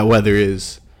Rock, but that weather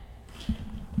is.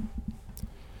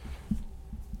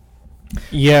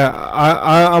 Yeah,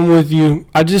 I'm with you.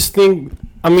 I just think,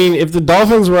 if the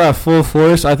Dolphins were at full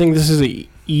force, I think this is a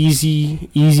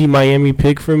easy Miami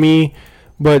pick for me.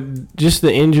 But just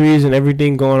the injuries and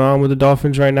everything going on with the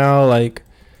Dolphins right now, like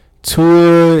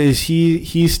Tua,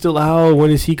 he's still out? When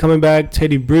is he coming back?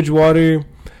 Teddy Bridgewater,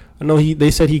 I know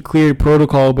they said he cleared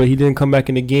protocol, but he didn't come back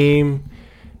in the game.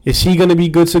 Is he gonna be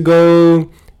good to go?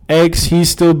 X, he's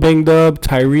still banged up.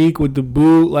 Tyreek with the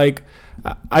boot. Like,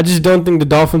 I just don't think the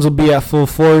Dolphins will be at full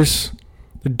force.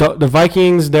 The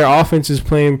Vikings, their offense is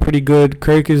playing pretty good.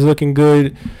 Kirk is looking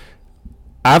good.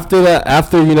 After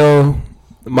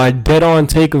my dead-on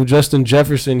take of Justin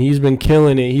Jefferson, he's been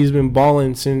killing it. He's been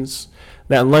balling since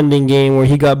that London game where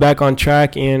he got back on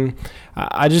track. And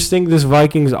I just think this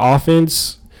Vikings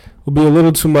offense will be a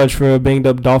little too much for a banged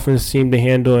up Dolphins team to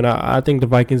handle, and I think the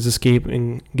Vikings escape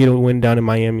and get a win down in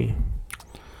Miami.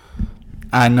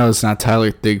 I know it's not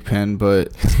Tyler Thigpen,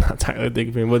 but It's not Tyler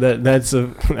Thigpen, but that's a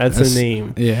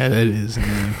name. Yeah, that is a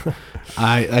name.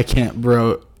 I can't,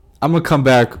 bro. I'm gonna come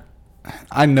back.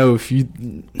 I know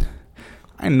Big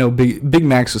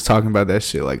Max was talking about that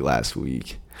shit like last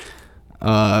week.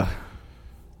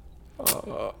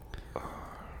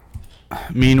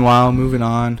 Meanwhile, moving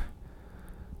on.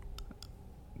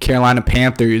 Carolina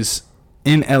Panthers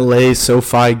in LA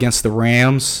SoFi against the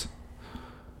Rams.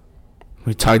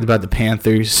 We talked about the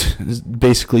Panthers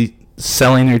basically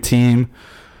selling their team.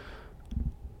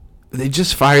 They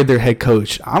just fired their head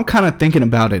coach. I'm kind of thinking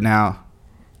about it now.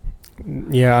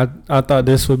 Yeah, I thought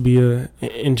this would be an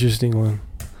interesting one.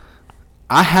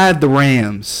 I had the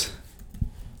Rams.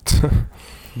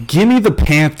 Give me the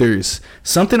Panthers.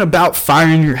 Something about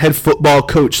firing your head football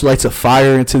coach lights a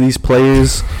fire into these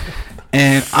players.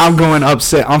 And I'm going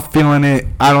upset. I'm feeling it.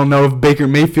 I don't know if Baker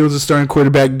Mayfield's a starting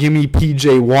quarterback. Give me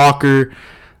P.J. Walker.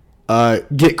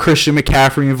 Get Christian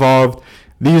McCaffrey involved.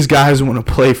 These guys want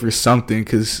to play for something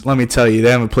because, let me tell you, they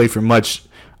haven't played for much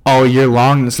all year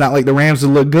long. And it's not like the Rams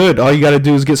will look good. All you got to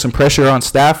do is get some pressure on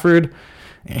Stafford.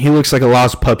 And he looks like a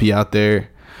lost puppy out there.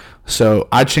 So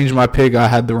I changed my pick. I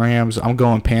had the Rams. I'm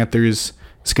going Panthers.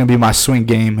 It's going to be my swing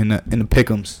game in the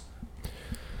pick'ems.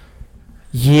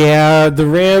 Yeah, the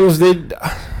Rams,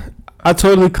 I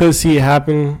totally could see it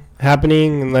happening.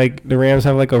 And like the Rams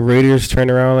have like a Raiders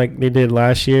turnaround like they did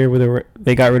last year where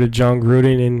they got rid of John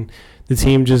Gruden and the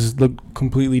team just looked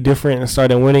completely different and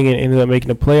started winning and ended up making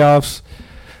the playoffs.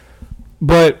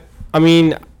 But, I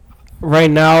mean,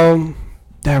 right now,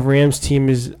 that Rams team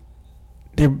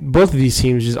both of these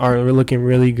teams just aren't looking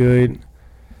really good.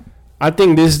 I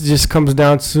think this just comes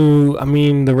down to, I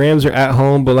mean, the Rams are at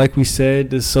home, but like we said,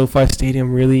 does SoFi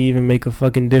Stadium really even make a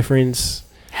fucking difference?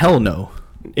 Hell no.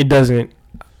 It doesn't.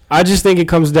 I just think it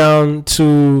comes down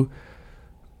to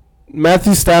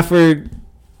Matthew Stafford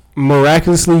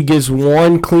miraculously gets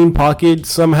one clean pocket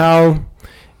somehow,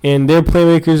 and their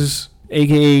playmakers,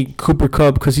 a.k.a. Cooper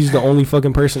Kupp, because he's the only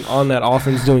fucking person on that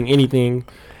offense doing anything,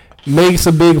 makes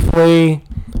a big play.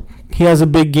 He has a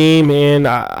big game, and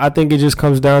I think it just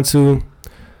comes down to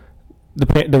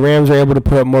the Rams are able to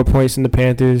put up more points than the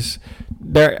Panthers.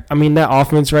 That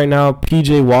offense right now,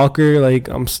 P.J. Walker,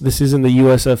 this isn't the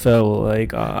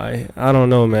USFL. I don't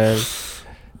know, man.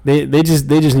 They just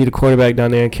need a quarterback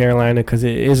down there in Carolina because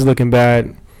it is looking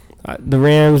bad. The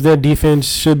Rams, their defense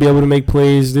should be able to make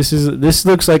plays. This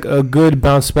looks like a good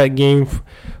bounce back game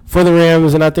for the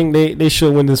Rams, and I think they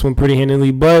should win this one pretty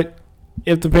handily. But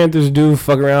if the Panthers do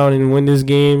fuck around and win this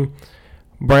game,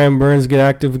 Brian Burns get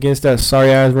active against that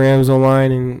sorry-ass Rams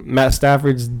online, and Matt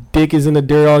Stafford's dick is in the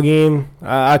dirt all game,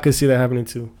 I could see that happening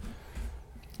too.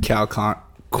 Cal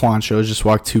Quancho just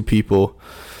walked two people.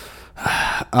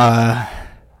 Cards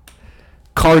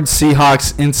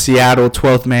Seahawks in Seattle,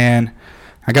 12th man.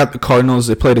 I got the Cardinals.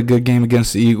 They played a good game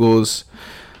against the Eagles.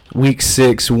 Week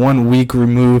 6, 1 week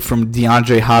removed from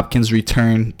DeAndre Hopkins'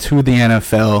 return to the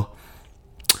NFL.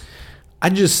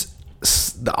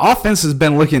 The offense has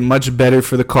been looking much better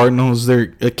for the Cardinals.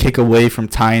 They're a kick away from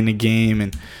tying the game,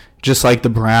 and just like the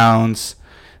Browns,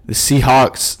 the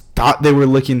Seahawks thought they were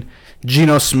looking.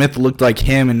 Geno Smith looked like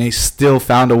him, and they still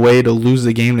found a way to lose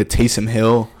the game to Taysom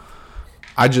Hill.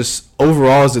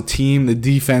 Overall as a team, the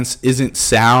defense isn't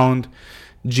sound.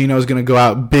 Geno's going to go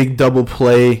out, big double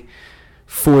play,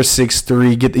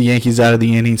 4-6-3, get the Yankees out of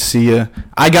the inning, see ya.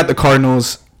 I got the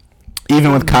Cardinals,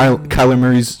 even with Kyler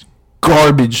Murray's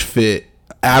garbage fit.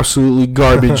 Absolutely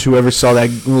garbage. Whoever saw that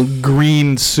little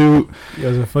green suit. You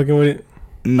guys are fucking with it?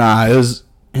 Nah, it was,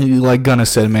 like Gunna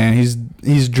said, man,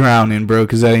 he's drowning, bro,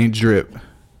 because that ain't drip.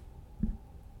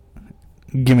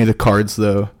 Give me the Cards,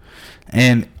 though.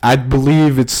 And I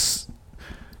believe it's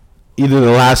either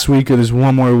the last week or there's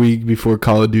one more week before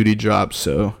Call of Duty drops.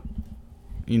 So,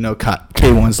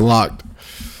 K1's locked.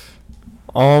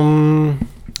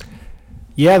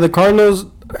 Yeah, the Cardinals,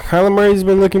 Kyler Murray's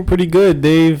been looking pretty good.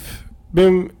 They've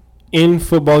been in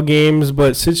football games,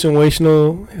 but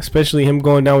situational, especially him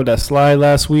going down with that slide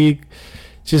last week.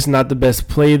 Just not the best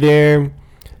play there.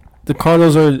 The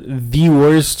Cardinals are the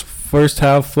worst first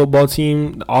half football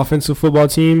team, offensive football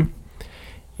team.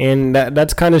 And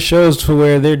that's kind of shows to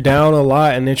where they're down a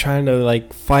lot and they're trying to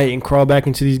fight and crawl back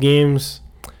into these games.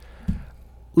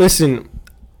 Listen,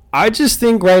 I just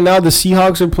think right now the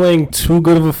Seahawks are playing too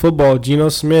good of a football. Geno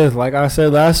Smith, like I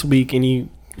said last week, and he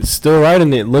is still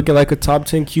riding it, looking like a top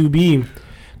 10 QB.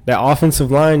 That offensive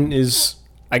line is,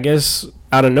 I guess,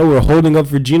 out of nowhere holding up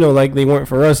for Geno like they weren't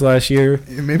for us last year.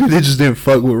 Maybe they just didn't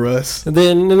fuck with Russ. And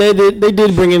then they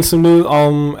did bring in some new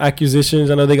acquisitions.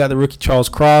 I know they got the rookie Charles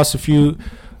Cross, a few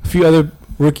other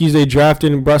rookies they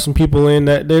drafted and brought some people in.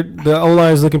 That the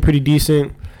O-line is looking pretty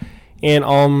decent. And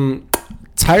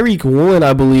Tyreek Woolen,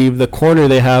 I believe, the corner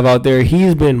they have out there,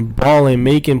 he's been balling,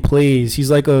 making plays.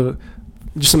 He's like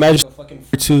just imagine a fucking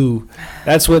 2.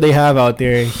 That's what they have out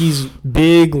there. He's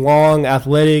big, long,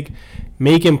 athletic,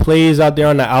 making plays out there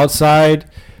on the outside.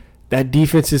 That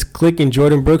defense is clicking.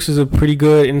 Jordan Brooks is a pretty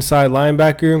good inside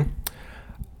linebacker.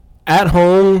 At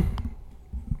home,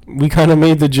 we kind of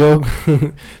made the joke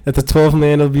that the 12th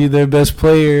man will be their best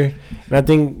player. And I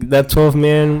think that 12th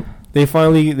man, they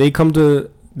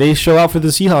show out for the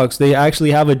Seahawks. They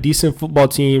actually have a decent football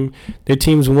team. Their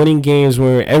team's winning games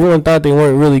where everyone thought they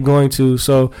weren't really going to.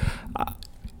 So,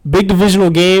 big divisional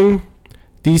game.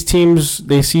 These teams,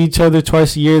 they see each other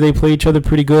twice a year. They play each other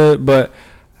pretty good. But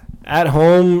at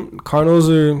home, Cardinals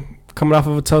are coming off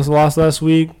of a tough loss last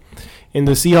week. And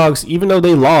the Seahawks, even though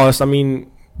they lost, I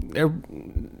mean,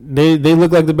 they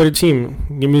look like the better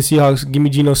team. Give me the Seahawks. Give me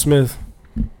Geno Smith.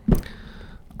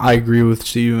 I agree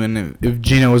with you. And if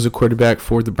Geno was a quarterback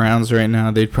for the Browns right now,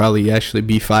 they'd probably actually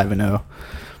be 5-0.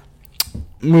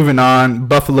 Moving on,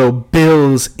 Buffalo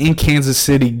Bills in Kansas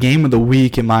City, game of the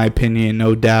week, in my opinion,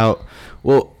 no doubt.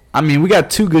 Well, I mean, we got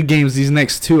 2 good games. These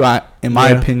next 2, in my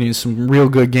opinion, some real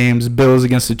good games. Bills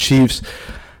against the Chiefs.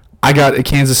 I got the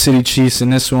Kansas City Chiefs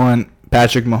in this one.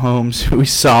 Patrick Mahomes, we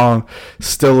saw him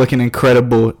still looking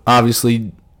incredible.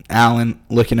 Obviously, Allen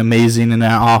looking amazing in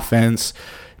that offense.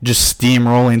 Just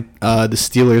steamrolling the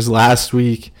Steelers last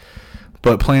week.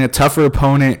 But playing a tougher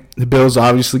opponent, the Bills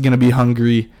obviously going to be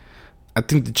hungry. I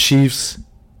think the Chiefs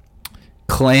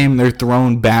claim they're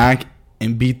thrown back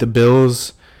and beat the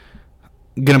Bills.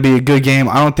 Going to be a good game.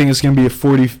 I don't think it's going to be a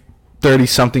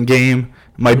 40-30-something game.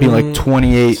 It might be like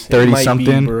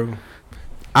 28-30-something.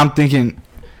 I'm thinking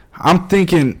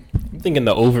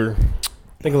the over.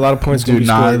 I think a lot of points going to be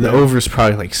scored. The over is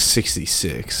probably like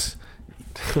 66.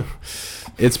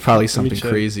 It's probably something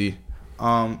crazy.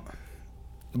 But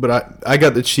I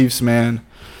got the Chiefs, man.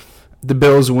 The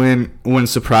Bills wouldn't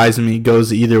surprise me.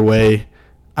 Goes either way.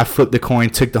 I flipped the coin,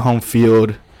 took the home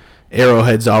field.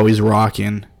 Arrowhead's always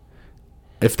rocking.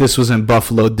 If this was in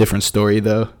Buffalo, different story,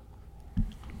 though.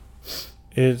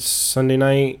 It's Sunday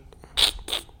night.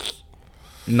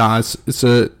 Nah, it's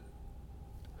a...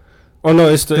 Oh, no,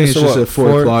 it's just a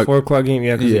 4 o'clock. 4 o'clock game,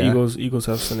 yeah, because the Eagles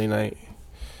have Sunday night.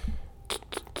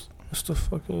 What's the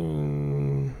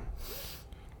fucking...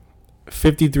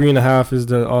 53.5 is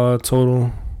the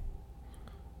total.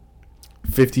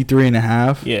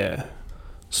 53.5? Yeah.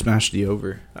 Smash the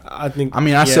over. I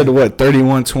said what,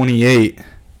 31-28.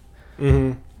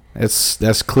 Mm-hmm.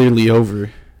 That's clearly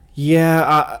over.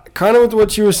 Yeah, kind of with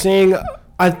what you were saying.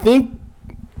 I think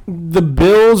the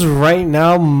Bills right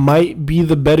now might be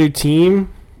the better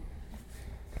team,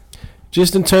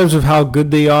 just in terms of how good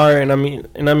they are. And I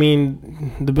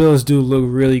mean, the Bills do look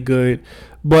really good,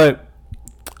 but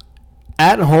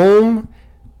at home,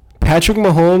 Patrick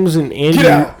Mahomes and Andy. Get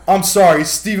out! I'm sorry,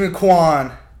 Stephen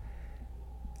Kwan.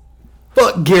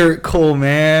 Fuck Garrett Cole,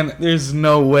 man. There's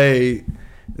no way.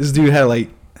 This dude had like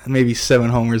maybe 7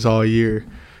 homers all year.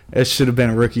 That should have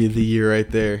been Rookie of the Year right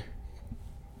there.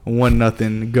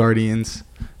 1-0 Guardians.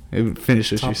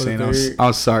 Finish what you're saying.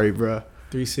 I'm sorry, bro.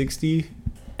 360.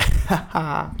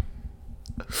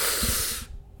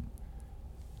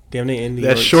 Damn, they ending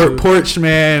that short porch,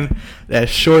 man. That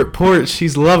short porch.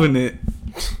 He's loving it.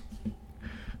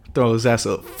 Throws that's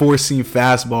a 4-seam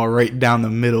fastball right down the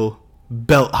middle,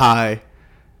 belt high.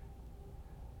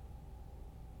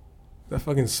 That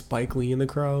fucking Spike Lee in the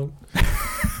crowd.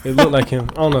 It looked like him.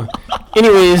 I don't know.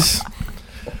 Anyways,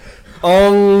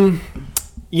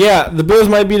 yeah, the Bills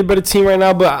might be the better team right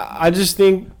now, but I just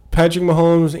think Patrick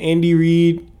Mahomes, Andy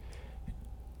Reid,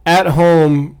 at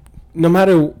home, no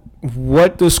matter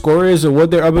what the score is or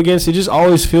what they're up against, it just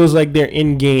always feels like they're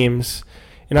in games.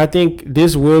 And I think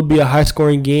this will be a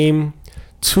high-scoring game.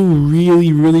 2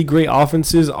 really, really great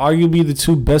offenses, arguably the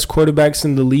 2 best quarterbacks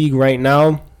in the league right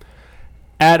now.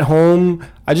 At home,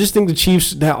 I just think the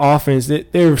Chiefs, that offense,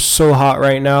 they're so hot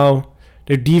right now.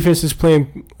 Their defense is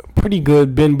playing pretty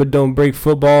good, bend but don't break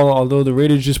football, although the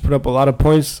Raiders just put up a lot of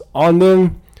points on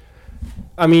them.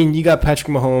 I mean, you got Patrick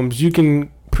Mahomes. You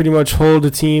can pretty much hold the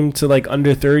team to like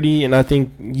under 30, and I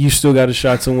think you still got a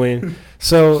shot to win.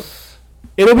 So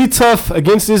it'll be tough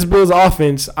against this Bills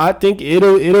offense. I think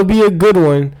it'll be a good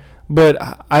one, but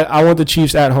I want the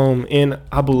Chiefs at home, and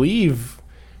I believe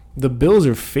the Bills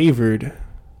are favored.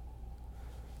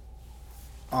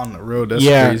 On the road, that's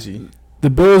crazy. The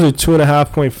Bills are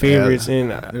 2.5-point favorites,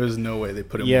 and there was no way they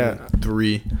put them in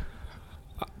 3.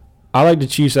 I like the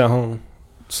Chiefs at home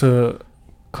to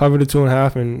cover the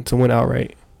 2.5 and to win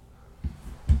outright.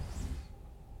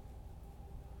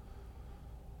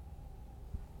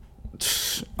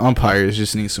 Umpires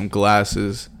just need some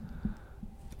glasses.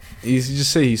 You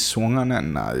just say he swung on that?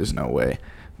 Nah, there's no way.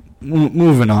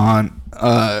 Moving on.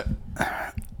 By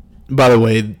the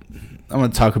way, I'm going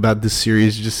to talk about this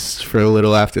series just for a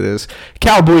little after this.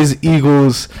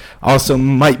 Cowboys-Eagles also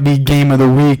might be game of the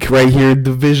week right here.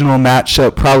 Divisional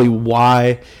matchup, probably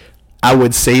why I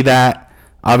would say that.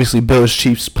 Obviously,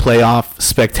 Bills-Chiefs playoff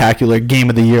spectacular game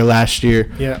of the year last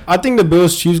year. Yeah, I think the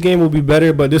Bills-Chiefs game will be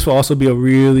better, but this will also be a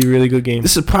really, really good game.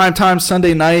 This is primetime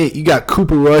Sunday night. You got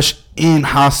Cooper Rush in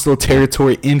hostile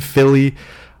territory in Philly.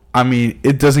 I mean,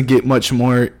 it doesn't get much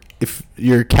more if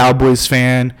you're a Cowboys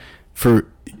fan for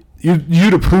you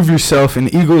to prove yourself. And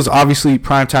the Eagles, obviously,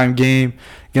 primetime game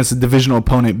against a divisional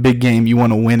opponent, big game. You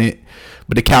want to win it.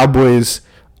 But the Cowboys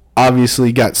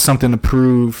obviously got something to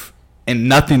prove and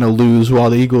nothing to lose, while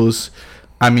the Eagles,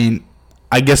 I mean,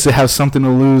 I guess they have something to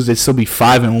lose. They'd still be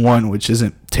 5-1, which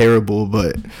isn't terrible.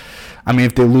 But, I mean,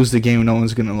 if they lose the game, no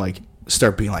one's going to, like,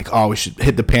 start being like, oh, we should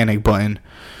hit the panic button.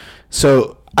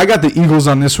 So I got the Eagles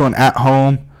on this one at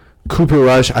home. Cooper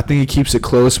Rush, I think he keeps it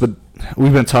close, but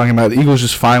we've been talking about it. The Eagles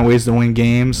just find ways to win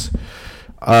games.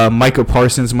 Micah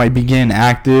Parsons might be getting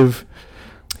active.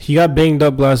 He got banged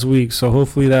up last week, so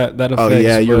hopefully that affects. Oh,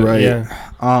 yeah, you're right.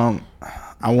 Yeah.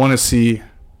 I want to see,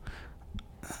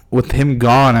 with him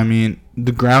gone, I mean,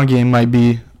 the ground game might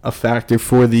be a factor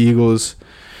for the Eagles,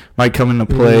 might come into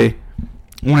play.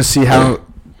 I want to see how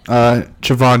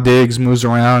Trevon Diggs moves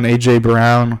around, A.J.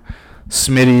 Brown,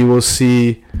 Smitty, we'll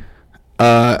see.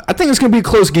 I think it's going to be a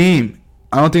close game.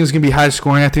 I don't think it's going to be high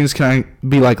scoring. I think it's going to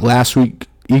be like last week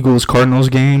Eagles-Cardinals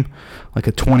game, like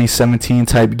a 2017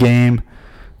 type game,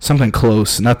 something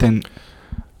close. Nothing.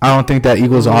 I don't think that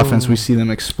Eagles offense, we see them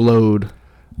explode.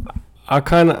 I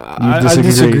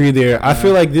disagree there. Yeah. I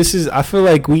feel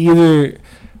like we're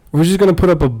just gonna put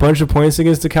up a bunch of points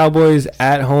against the Cowboys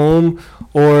at home,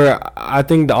 or I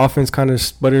think the offense kind of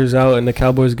sputters out and the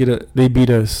Cowboys they beat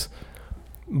us.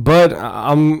 But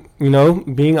I'm,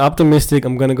 being optimistic.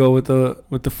 I'm gonna go with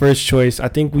the first choice. I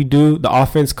think we do. The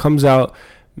offense comes out,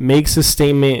 makes a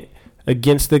statement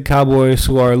against the Cowboys,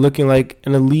 who are looking like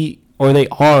an elite, or they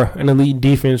are an elite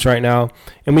defense right now,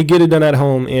 and we get it done at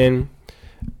home. And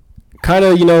kind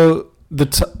of,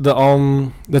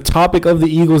 the topic of the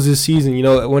Eagles this season,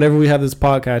 whenever we have this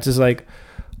podcast, it's like,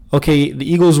 okay,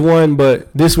 the Eagles won, but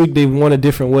this week they won a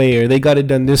different way, or they got it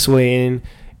done this way. And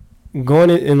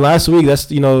going in last week, that's,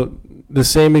 the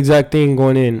same exact thing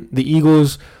going in. The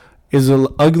Eagles is an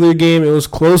uglier game. It was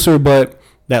closer, but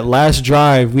that last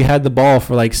drive, we had the ball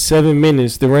for like 7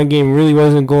 minutes. The run game really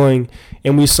wasn't going,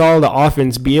 and we saw the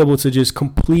offense be able to just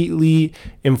completely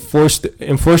enforce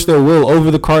their will over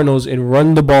the Cardinals and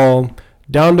run the ball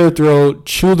down their throat,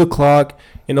 chew the clock,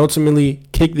 and ultimately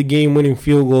kick the game-winning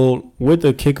field goal with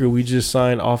a kicker we just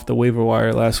signed off the waiver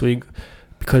wire last week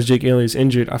because Jake Elliott's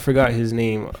injured. I forgot his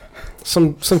name.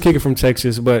 Some kicker from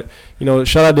Texas, but,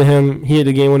 shout out to him. He hit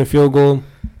the game-winning field goal.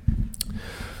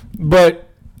 But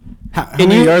how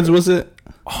many yards was it?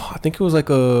 I think it was like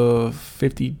a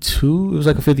 52. It was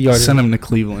like a 50-yarder. Send him to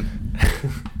Cleveland.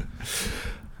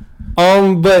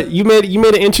 But you made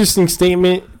an interesting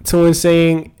statement to when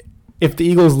saying if the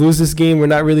Eagles lose this game, we're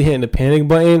not really hitting the panic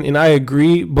button, and I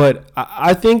agree. But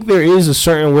I think there is a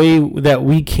certain way that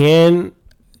we can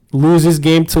lose this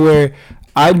game to where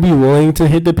I'd be willing to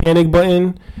hit the panic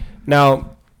button. Now,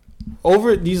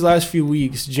 over these last few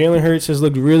weeks, Jalen Hurts has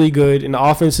looked really good, and the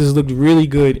offense has looked really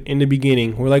good in the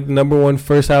beginning. We're like the number one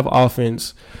first-half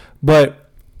offense. But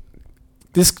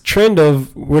this trend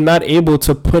of we're not able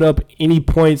to put up any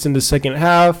points in the second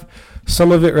half,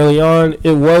 some of it early on,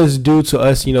 it was due to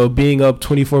us, being up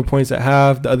 24 points at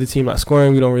half, the other team not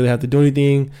scoring. We don't really have to do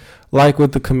anything, like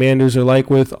with the Commanders or like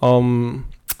with, who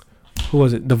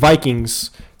was it? The Vikings,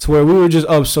 to where we were just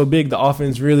up so big, the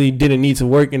offense really didn't need to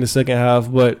work in the second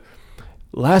half. But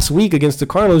last week against the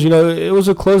Cardinals, it was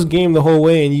a close game the whole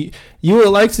way, and you would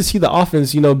like to see the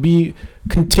offense,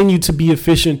 continue to be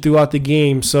efficient throughout the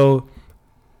game. So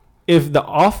if the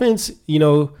offense,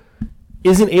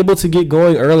 isn't able to get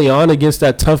going early on against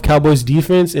that tough Cowboys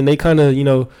defense, and they kind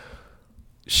of,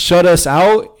 shut us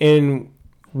out, and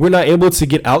we're not able to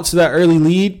get out to that early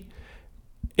lead,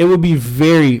 it would be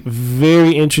very,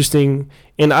 very interesting.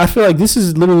 And I feel like this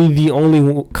is literally the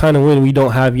only kind of win we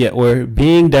don't have yet. We're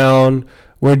down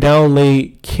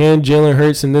late. Can Jalen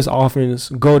Hurts and this offense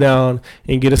go down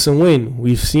and get us a win?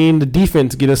 We've seen the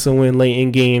defense get us a win late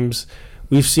in games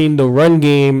We've seen the run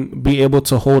game be able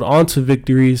to hold on to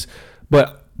victories.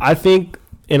 But I think,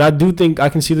 and I do think I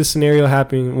can see the scenario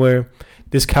happening where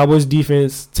this Cowboys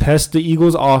defense tests the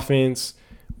Eagles offense.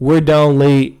 We're down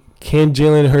late. Can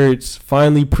Jalen Hurts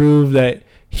finally prove that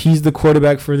he's the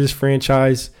quarterback for this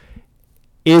franchise?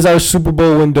 Is our Super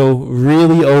Bowl window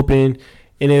really open?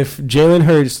 And if Jalen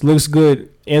Hurts looks good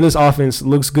and this offense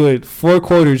looks good 4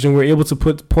 quarters and we're able to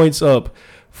put points up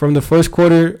from the first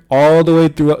quarter all the way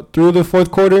through the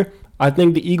fourth quarter, I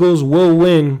think the Eagles will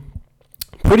win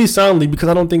pretty soundly, because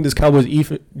I don't think this Cowboys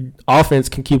offense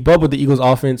can keep up with the Eagles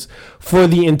offense for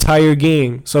the entire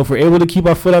game. So if we're able to keep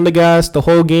our foot on the gas the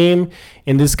whole game,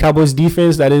 and this Cowboys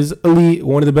defense that is elite,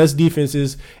 one of the best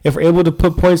defenses, if we're able to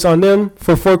put points on them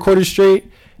for 4 quarters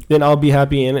straight, then I'll be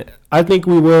happy. And I think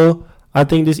we will. I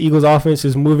think this Eagles offense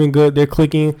is moving good. They're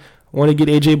clicking. I want to get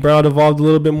A.J. Brown involved a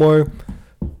little bit more.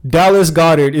 Dallas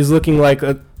Goedert is looking like,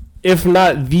 if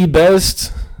not the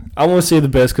best, I won't say the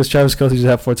best because Travis Kelce just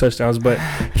had 4 touchdowns, but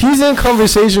he's in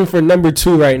conversation for number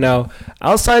 2 right now.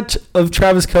 Outside of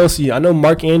Travis Kelce, I know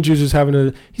Mark Andrews is having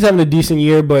a decent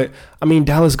year, but I mean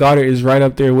Dallas Goedert is right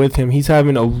up there with him. He's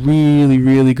having a really,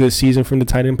 really good season from the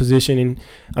tight end position, and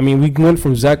I mean we went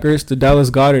from Zach Ertz to Dallas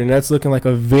Goedert, and that's looking like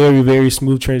a very, very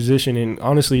smooth transition. And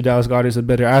honestly, Dallas Goedert is a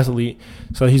better athlete,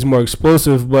 so he's more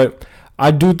explosive, but I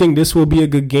do think this will be a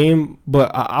good game, but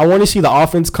I want to see the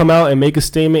offense come out and make a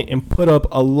statement and put up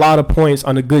a lot of points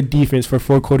on a good defense for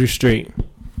 4 quarters straight.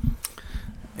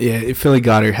 Yeah, Philly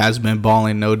Goddard has been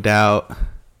balling, no doubt.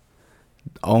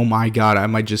 Oh, my God, I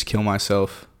might just kill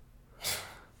myself.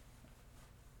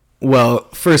 Well,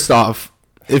 first off,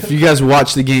 if you guys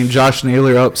watch the game, Josh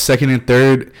Naylor up 2nd and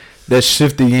 3rd. That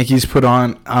shift the Yankees put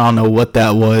on, I don't know what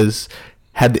that was.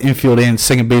 Had the infield in,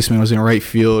 second baseman was in right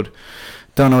field.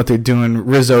 Don't know what they're doing.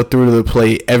 Rizzo threw to the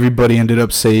plate. Everybody ended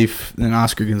up safe. Then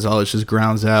Oscar Gonzalez just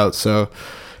grounds out. So,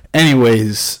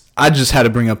 anyways, I just had to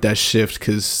bring up that shift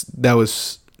because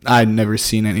I'd never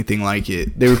seen anything like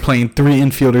it. They were playing 3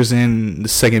 infielders in. The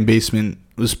second baseman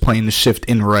was playing the shift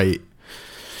in right. It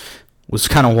was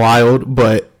kind of wild,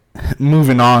 but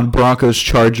moving on, Broncos,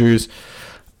 Chargers.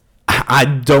 I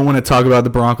don't want to talk about the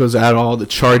Broncos at all. The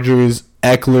Chargers,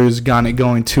 Eckler's gotten it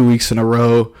going 2 weeks in a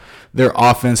row. Their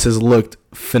offense has looked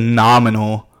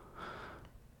phenomenal.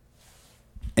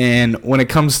 And when it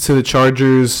comes to the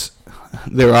Chargers,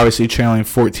 they're obviously trailing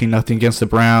 14-0 against the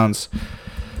Browns.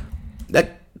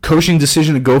 That coaching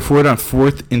decision to go for it on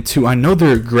 4th and 2, I know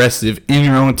they're aggressive in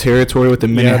your own territory with a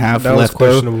minute and a half left.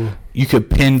 Though. You could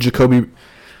pin Jacoby.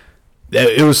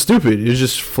 It was stupid. It was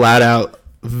just flat out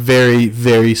very,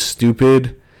 very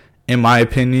stupid, in my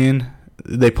opinion.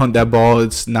 They punt that ball.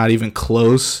 It's not even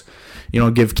close. You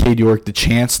don't give Cade York the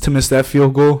chance to miss that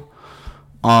field goal.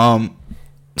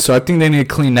 So I think they need to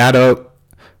clean that up.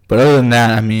 But other than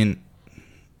that, I mean,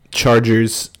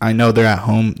 Chargers, I know they're at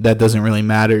home. That doesn't really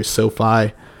matter,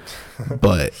 SoFi.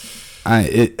 But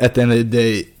at the end of the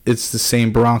day, it's the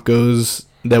same Broncos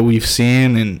that we've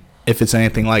seen. And if it's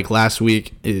anything like last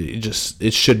week,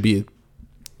 it should be a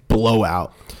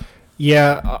blowout.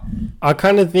 Yeah, I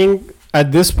kind of think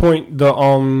at this point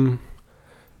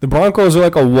the Broncos are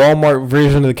like a Walmart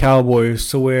version of the Cowboys,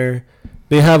 to where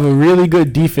they have a really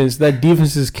good defense. That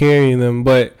defense is carrying them.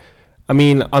 But, I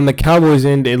mean, on the Cowboys'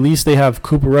 end, at least they have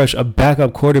Cooper Rush, a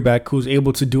backup quarterback who's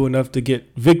able to do enough to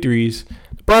get victories.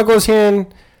 The Broncos'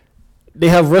 hand, they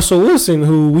have Russell Wilson,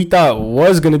 who we thought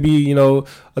was going to be,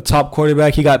 a top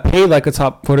quarterback. He got paid like a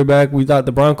top quarterback. We thought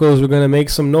the Broncos were going to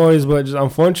make some noise, but just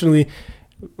unfortunately,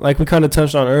 like we kind of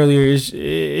touched on earlier,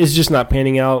 it's just not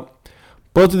panning out.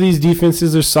 Both of these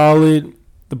defenses are solid.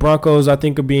 The Broncos, I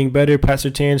think, are being better. Pat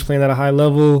Surtain's playing at a high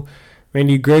level.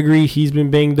 Randy Gregory, he's been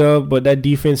banged up, but that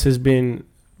defense has been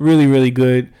really, really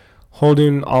good,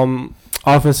 holding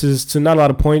offenses to not a lot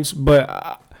of points.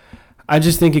 But I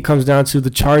just think it comes down to the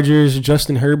Chargers.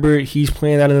 Justin Herbert, he's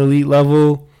playing at an elite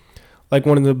level, like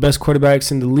one of the best quarterbacks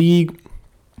in the league.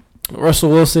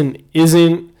 Russell Wilson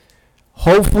isn't.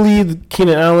 Hopefully,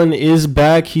 Keenan Allen is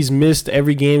back. He's missed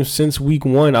every game since week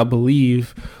 1, I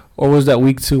believe. Or was that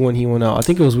week 2 when he went out? I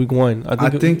think it was week 1. I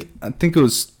think it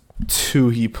was 2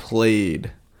 he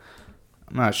played.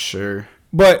 I'm not sure.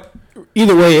 But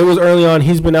either way, it was early on.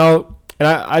 He's been out. And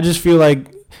I just feel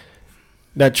like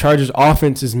that Chargers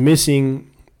offense is missing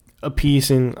a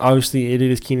piece. And obviously, it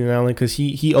is Keenan Allen, because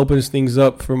he opens things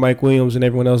up for Mike Williams and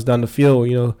everyone else down the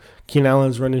field. Keenan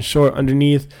Allen's running short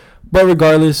underneath. But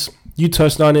regardless, you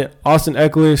touched on it. Austin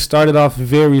Eckler started off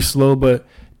very slow, but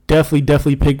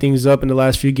definitely picked things up in the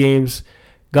last few games.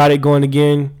 Got it going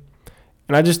again.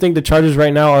 And I just think the Chargers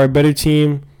right now are a better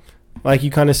team. Like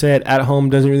you kind of said, at home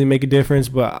doesn't really make a difference,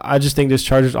 but I just think this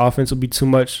Chargers offense will be too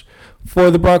much for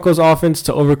the Broncos offense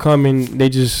to overcome, and they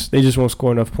just won't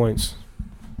score enough points.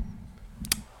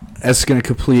 That's going to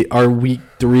complete our week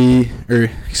 6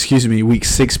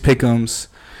 pick'ems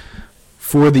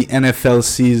for the NFL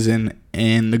season,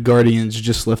 and the Guardians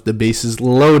just left the bases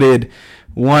loaded,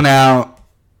 1 out.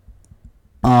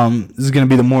 This is going to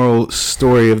be the moral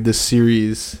story of this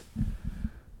series.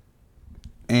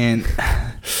 And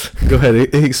go ahead,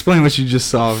 explain what you just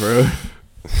saw, bro.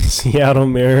 Seattle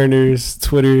Mariners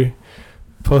Twitter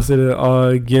posted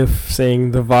a GIF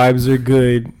saying the vibes are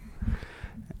good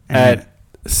at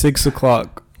 6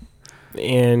 o'clock,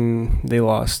 and they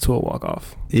lost to a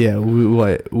walk-off. Yeah, we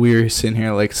were sitting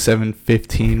here like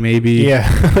 7:15 maybe. Yeah.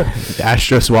 The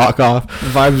Astros walk-off.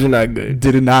 Vibes are not good.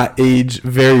 Did not age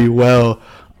very well.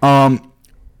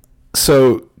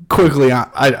 So quickly, I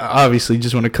obviously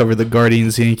just want to cover the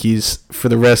Guardians Yankees. For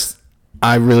the rest,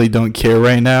 I really don't care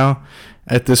right now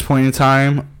at this point in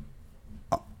time.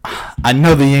 I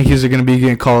know the Yankees are going to be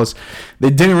getting calls. They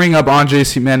didn't ring up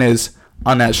Andres Jimenez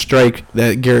on that strike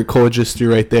that Garrett Cole just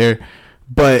threw right there,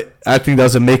 but I think that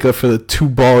was a makeup for the 2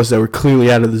 balls that were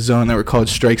clearly out of the zone that were called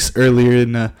strikes earlier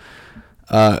in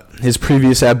his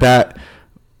previous at bat.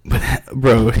 But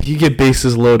bro, you get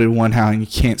bases loaded 1 out and you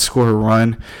can't score a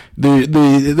run.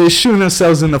 They're shooting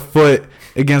themselves in the foot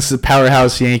against the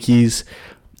powerhouse Yankees.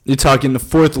 You're talking the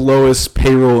 4th lowest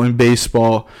payroll in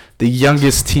baseball, the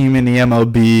youngest team in the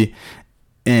MLB,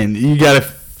 and you got to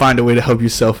find a way to help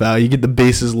yourself out. You get the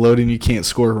bases loaded and you can't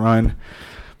score a run.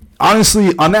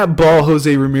 Honestly, on that ball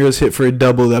Jose Ramirez hit for a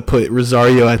double that put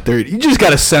Rosario at third, you just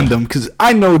got to send them, because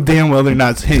I know damn well they're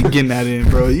not getting that in,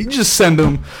 bro. You just send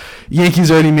them. Yankees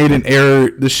already made an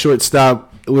error. The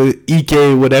shortstop with IK,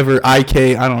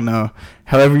 I don't know.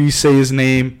 However you say his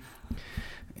name,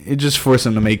 it just forced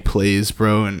him to make plays,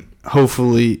 bro. And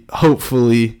hopefully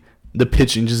the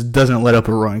pitching just doesn't let up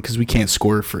a run, because we can't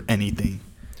score for anything.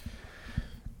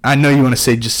 I know you want to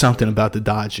say just something about the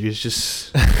Dodgers.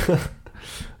 Just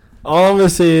all I'm going to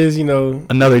say is,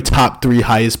 another top 3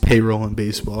 highest payroll in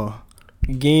baseball.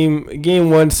 Game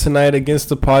 1 tonight against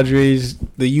the Padres,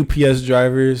 the UPS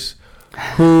drivers,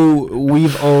 who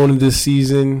we've owned this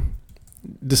season,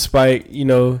 despite,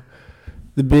 the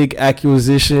big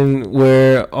acquisition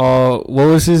where, what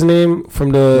was his name?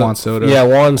 From the Juan Soto. Yeah,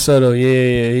 Juan Soto.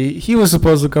 Yeah. He was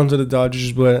supposed to come to the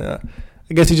Dodgers, but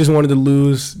I guess he just wanted to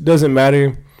lose. Doesn't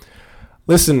matter.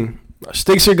 Listen,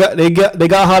 sticks they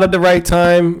got hot at the right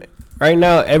time. Right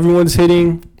now, everyone's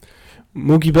hitting.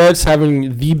 Mookie Betts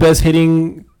having the best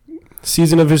hitting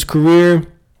season of his career.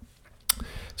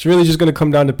 It's really just going to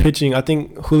come down to pitching. I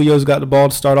think Julio's got the ball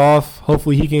to start off.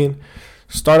 Hopefully he can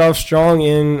start off strong.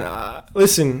 And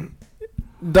listen,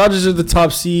 Dodgers are the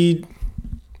top seed,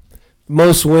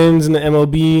 most wins in the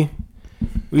MLB.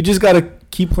 We just got to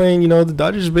keep playing, the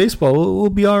Dodgers baseball. We'll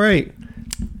be all right.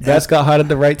 Bats got hot at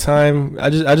the right time.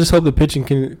 I just hope the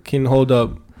pitching can hold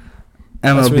up.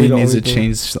 MLB really needs to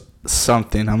change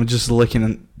something. I'm just looking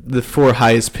at the 4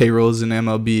 highest payrolls in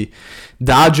MLB.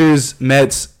 Dodgers,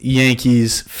 Mets,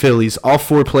 Yankees, Phillies. All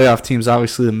 4 playoff teams.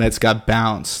 Obviously, the Mets got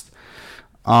bounced.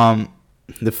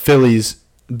 The Phillies,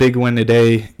 big win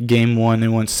today. Game 1, they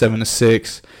won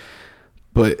 7-6.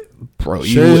 But, bro,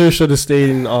 Scherzer should have stayed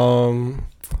in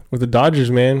with the Dodgers,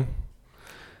 man.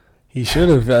 He should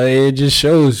have. It just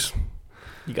shows.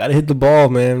 You got to hit the ball,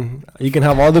 man. You can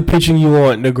have all the pitching you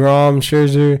want. DeGrom,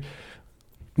 Scherzer,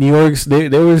 New York's.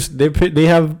 They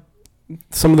have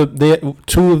some of the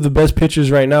 2 of the best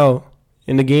pitchers right now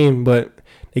in the game, but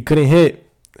they couldn't hit.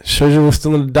 Scherzer was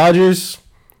still in the Dodgers.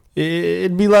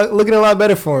 It'd be looking a lot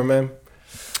better for him, man.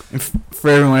 And for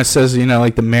everyone that says,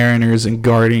 like the Mariners and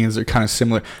Guardians are kind of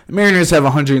similar. The Mariners have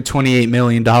 $128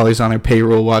 million on their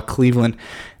payroll, while Cleveland,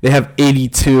 they have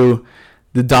 82.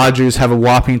 The Dodgers have a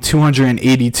whopping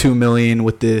 $282 million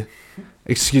with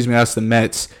that's the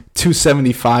Mets.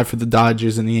 $275 for the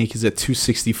Dodgers, and the Yankees at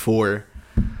 $264.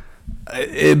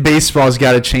 Baseball's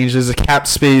got to change. There's a cap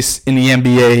space in the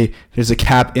NBA. There's a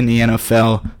cap in the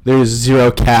NFL. There's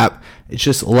 0 cap. It's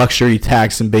just luxury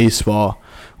tax in baseball,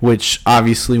 which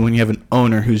obviously when you have an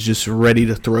owner who's just ready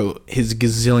to throw his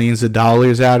gazillions of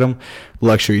dollars at him,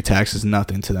 luxury tax is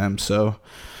nothing to them. So,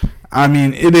 I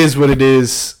mean, it is what it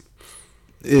is.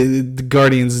 The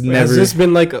Guardians never. Has this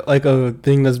been like a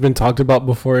thing that's been talked about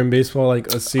before in baseball, like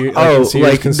a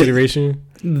serious consideration?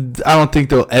 I don't think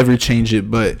they'll ever change it,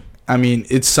 but I mean,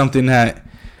 it's something that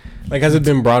has it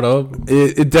been brought up?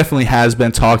 It definitely has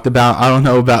been talked about. I don't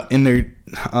know about in their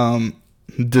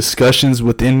discussions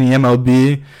within the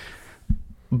MLB.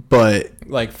 but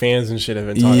like fans and shit have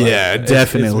been talking. Yeah, like,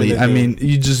 definitely. I mean,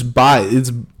 you just buy it.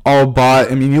 It's all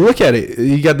bought. I mean, you look at it.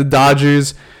 You got the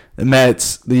Dodgers, the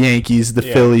Mets, the Yankees, the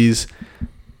Phillies.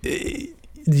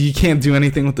 You can't do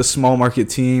anything with the small market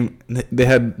team. They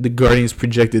had the Guardians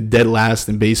projected dead last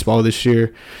in baseball this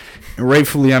year. And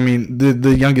rightfully, I mean,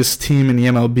 the youngest team in the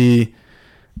MLB,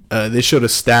 they showed a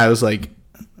stat. It was like,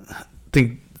 I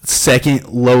think, second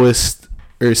lowest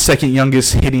or second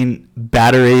youngest hitting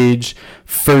batter age,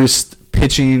 first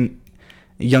pitching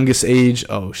youngest age.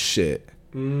 Oh, shit.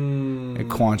 And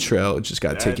Quantrill just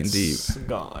got taken deep.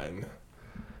 Gone.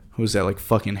 Who was that, like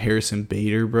fucking Harrison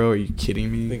Bader, bro? Are you kidding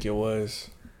me? I think it was.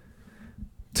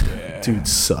 Yeah. Dude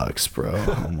sucks, bro.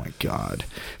 Oh my god.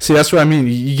 See, that's what I mean.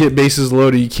 You get bases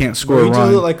loaded, you can't score a run.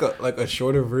 You look like a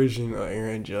shorter version of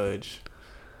Aaron Judge.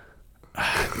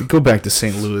 Go back to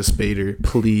St. Louis, Bader,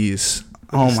 please.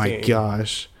 Oh my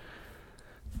gosh.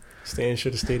 Stan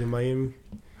should have stayed in Miami.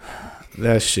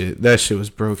 That shit was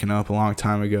broken up a long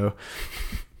time ago.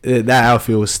 That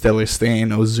outfield was stellar. Stan,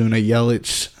 Ozuna,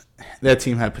 Yelich. That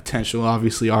team had potential.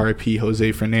 Obviously, RIP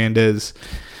Jose Fernandez.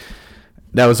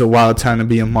 That was a wild time to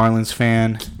be a Marlins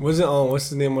fan. Wasn't what's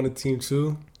his name on the team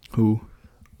too? Who?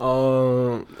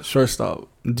 Shortstop.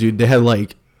 Dude, they had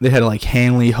like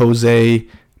Hanley, Jose,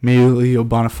 Emilio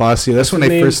Bonifacio. That's when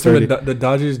they first started. The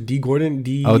Dodgers, D. Gordon.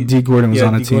 D. Gordon was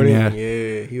on the team. Yeah,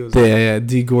 he was. Yeah,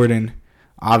 D. Gordon.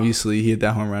 Obviously, he hit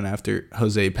that home run after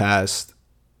Jose passed.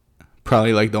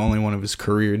 Probably like the only one of his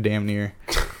career, damn near.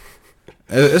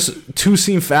 It's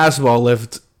two-seam fastball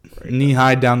left knee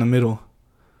high down the middle.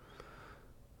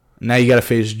 Now you got to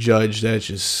face Judge. That's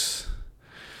just...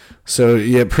 So,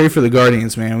 yeah, pray for the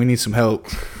Guardians, man. We need some help.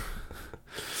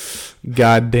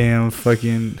 Goddamn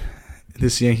fucking...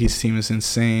 This Yankees team is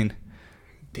insane.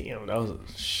 Damn, that was a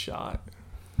shot.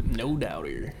 No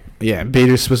doubter. Yeah,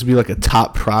 Bader's supposed to be like a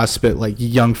top prospect, like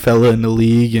young fella in the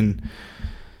league. And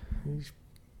he's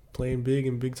playing big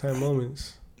in big-time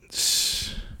moments.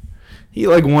 He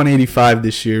like 185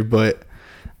 this year, but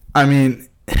I mean,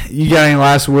 you got any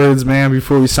last words, man,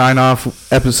 before we sign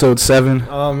off episode 7?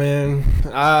 Oh man,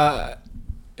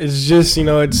 it's just,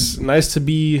 it's nice to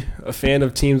be a fan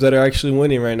of teams that are actually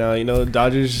winning right now.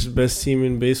 Dodgers best team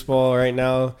in baseball right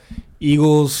now.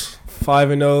 Eagles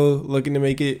 5-0, looking to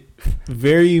make it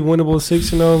very winnable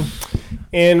 6-0.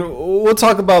 And we'll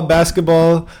talk about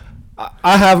basketball.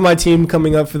 I have my team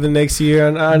coming up for the next year.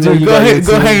 And I know go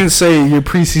ahead and say your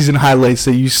preseason highlights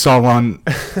that you saw on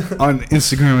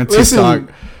Instagram and TikTok.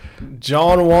 Listen,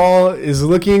 John Wall is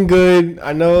looking good.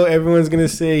 I know everyone's going to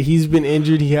say he's been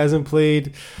injured. He hasn't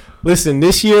played. Listen,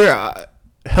 this year,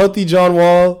 healthy John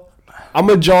Wall. I'm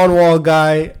a John Wall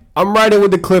guy. I'm riding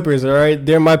with the Clippers, all right?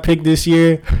 They're my pick this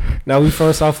year. Now, we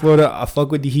from South Florida. I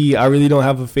fuck with the Heat. I really don't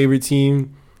have a favorite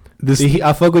team.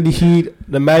 I fuck with the Heat.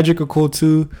 The Magic are cool,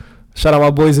 too. Shout out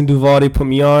my boys in Duval. They put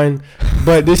me on.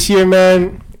 But this year,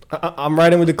 man, I'm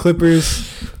riding with the Clippers.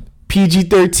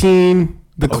 PG-13,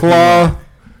 the Claw,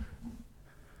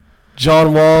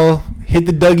 John Wall, hit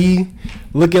the Dougie,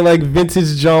 looking like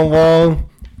vintage John Wall.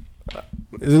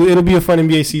 It'll be a fun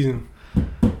NBA season.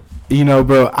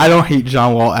 Bro, I don't hate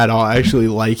John Wall at all. I actually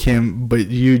like him. But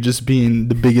you just being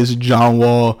the biggest John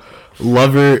Wall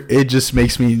lover, it just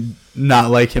makes me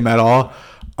not like him at all.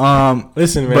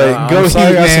 Listen, man. But go sorry,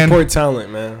 Heat, man. I support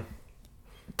talent, man.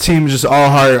 Team just all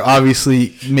heart.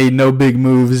 Obviously, made no big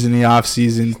moves in the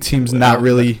offseason. Team's not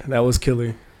really. That was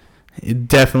killer. It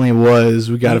definitely was.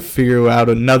 We got to figure out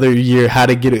another year how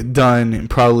to get it done and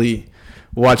probably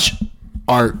watch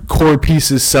our core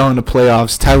pieces sell in the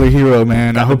playoffs. Tyler Hero,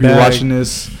 man. I hope you're watching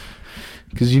this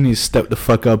because you need to step the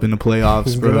fuck up in the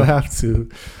playoffs, bro. You'll have to.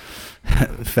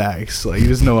 Facts. Like,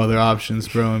 there's no other options,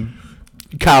 bro. And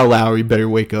Kyle Lowry better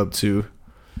wake up too.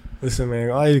 Listen,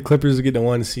 man, all the Clippers will get the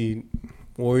 1 seed.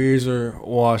 Warriors are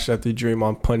washed after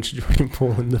Draymond punched Jordan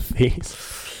Poole in the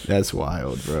face. That's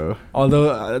wild, bro.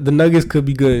 Although the Nuggets could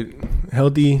be good.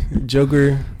 Healthy.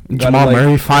 Joker. Jamal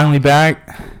Murray finally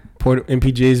back.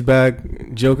 MPJ's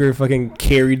back. Joker fucking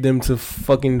carried them to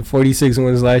fucking 46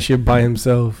 wins last year by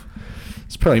himself.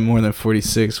 It's probably more than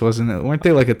 46, wasn't it? Weren't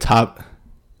they like a top...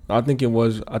 I think it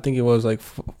was like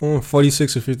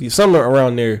 46 or 50, somewhere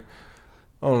around there.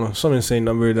 I don't know, some insane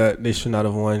number that they should not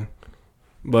have won.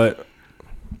 But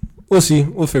we'll see.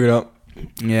 We'll figure it out.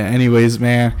 Yeah, anyways,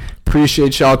 man.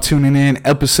 Appreciate y'all tuning in.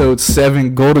 Episode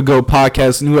 7, Goal2Go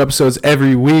podcast. New episodes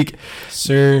every week.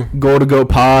 Sir. Goal2Go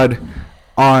pod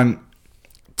on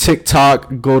TikTok.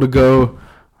 Goal2Go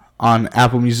on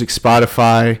Apple Music,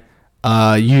 Spotify,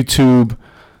 YouTube.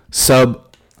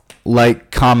 Sub,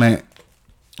 like, comment.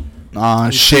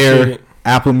 Share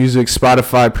Apple Music,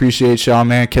 Spotify. Appreciate y'all,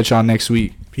 man. Catch y'all next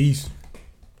week. Peace.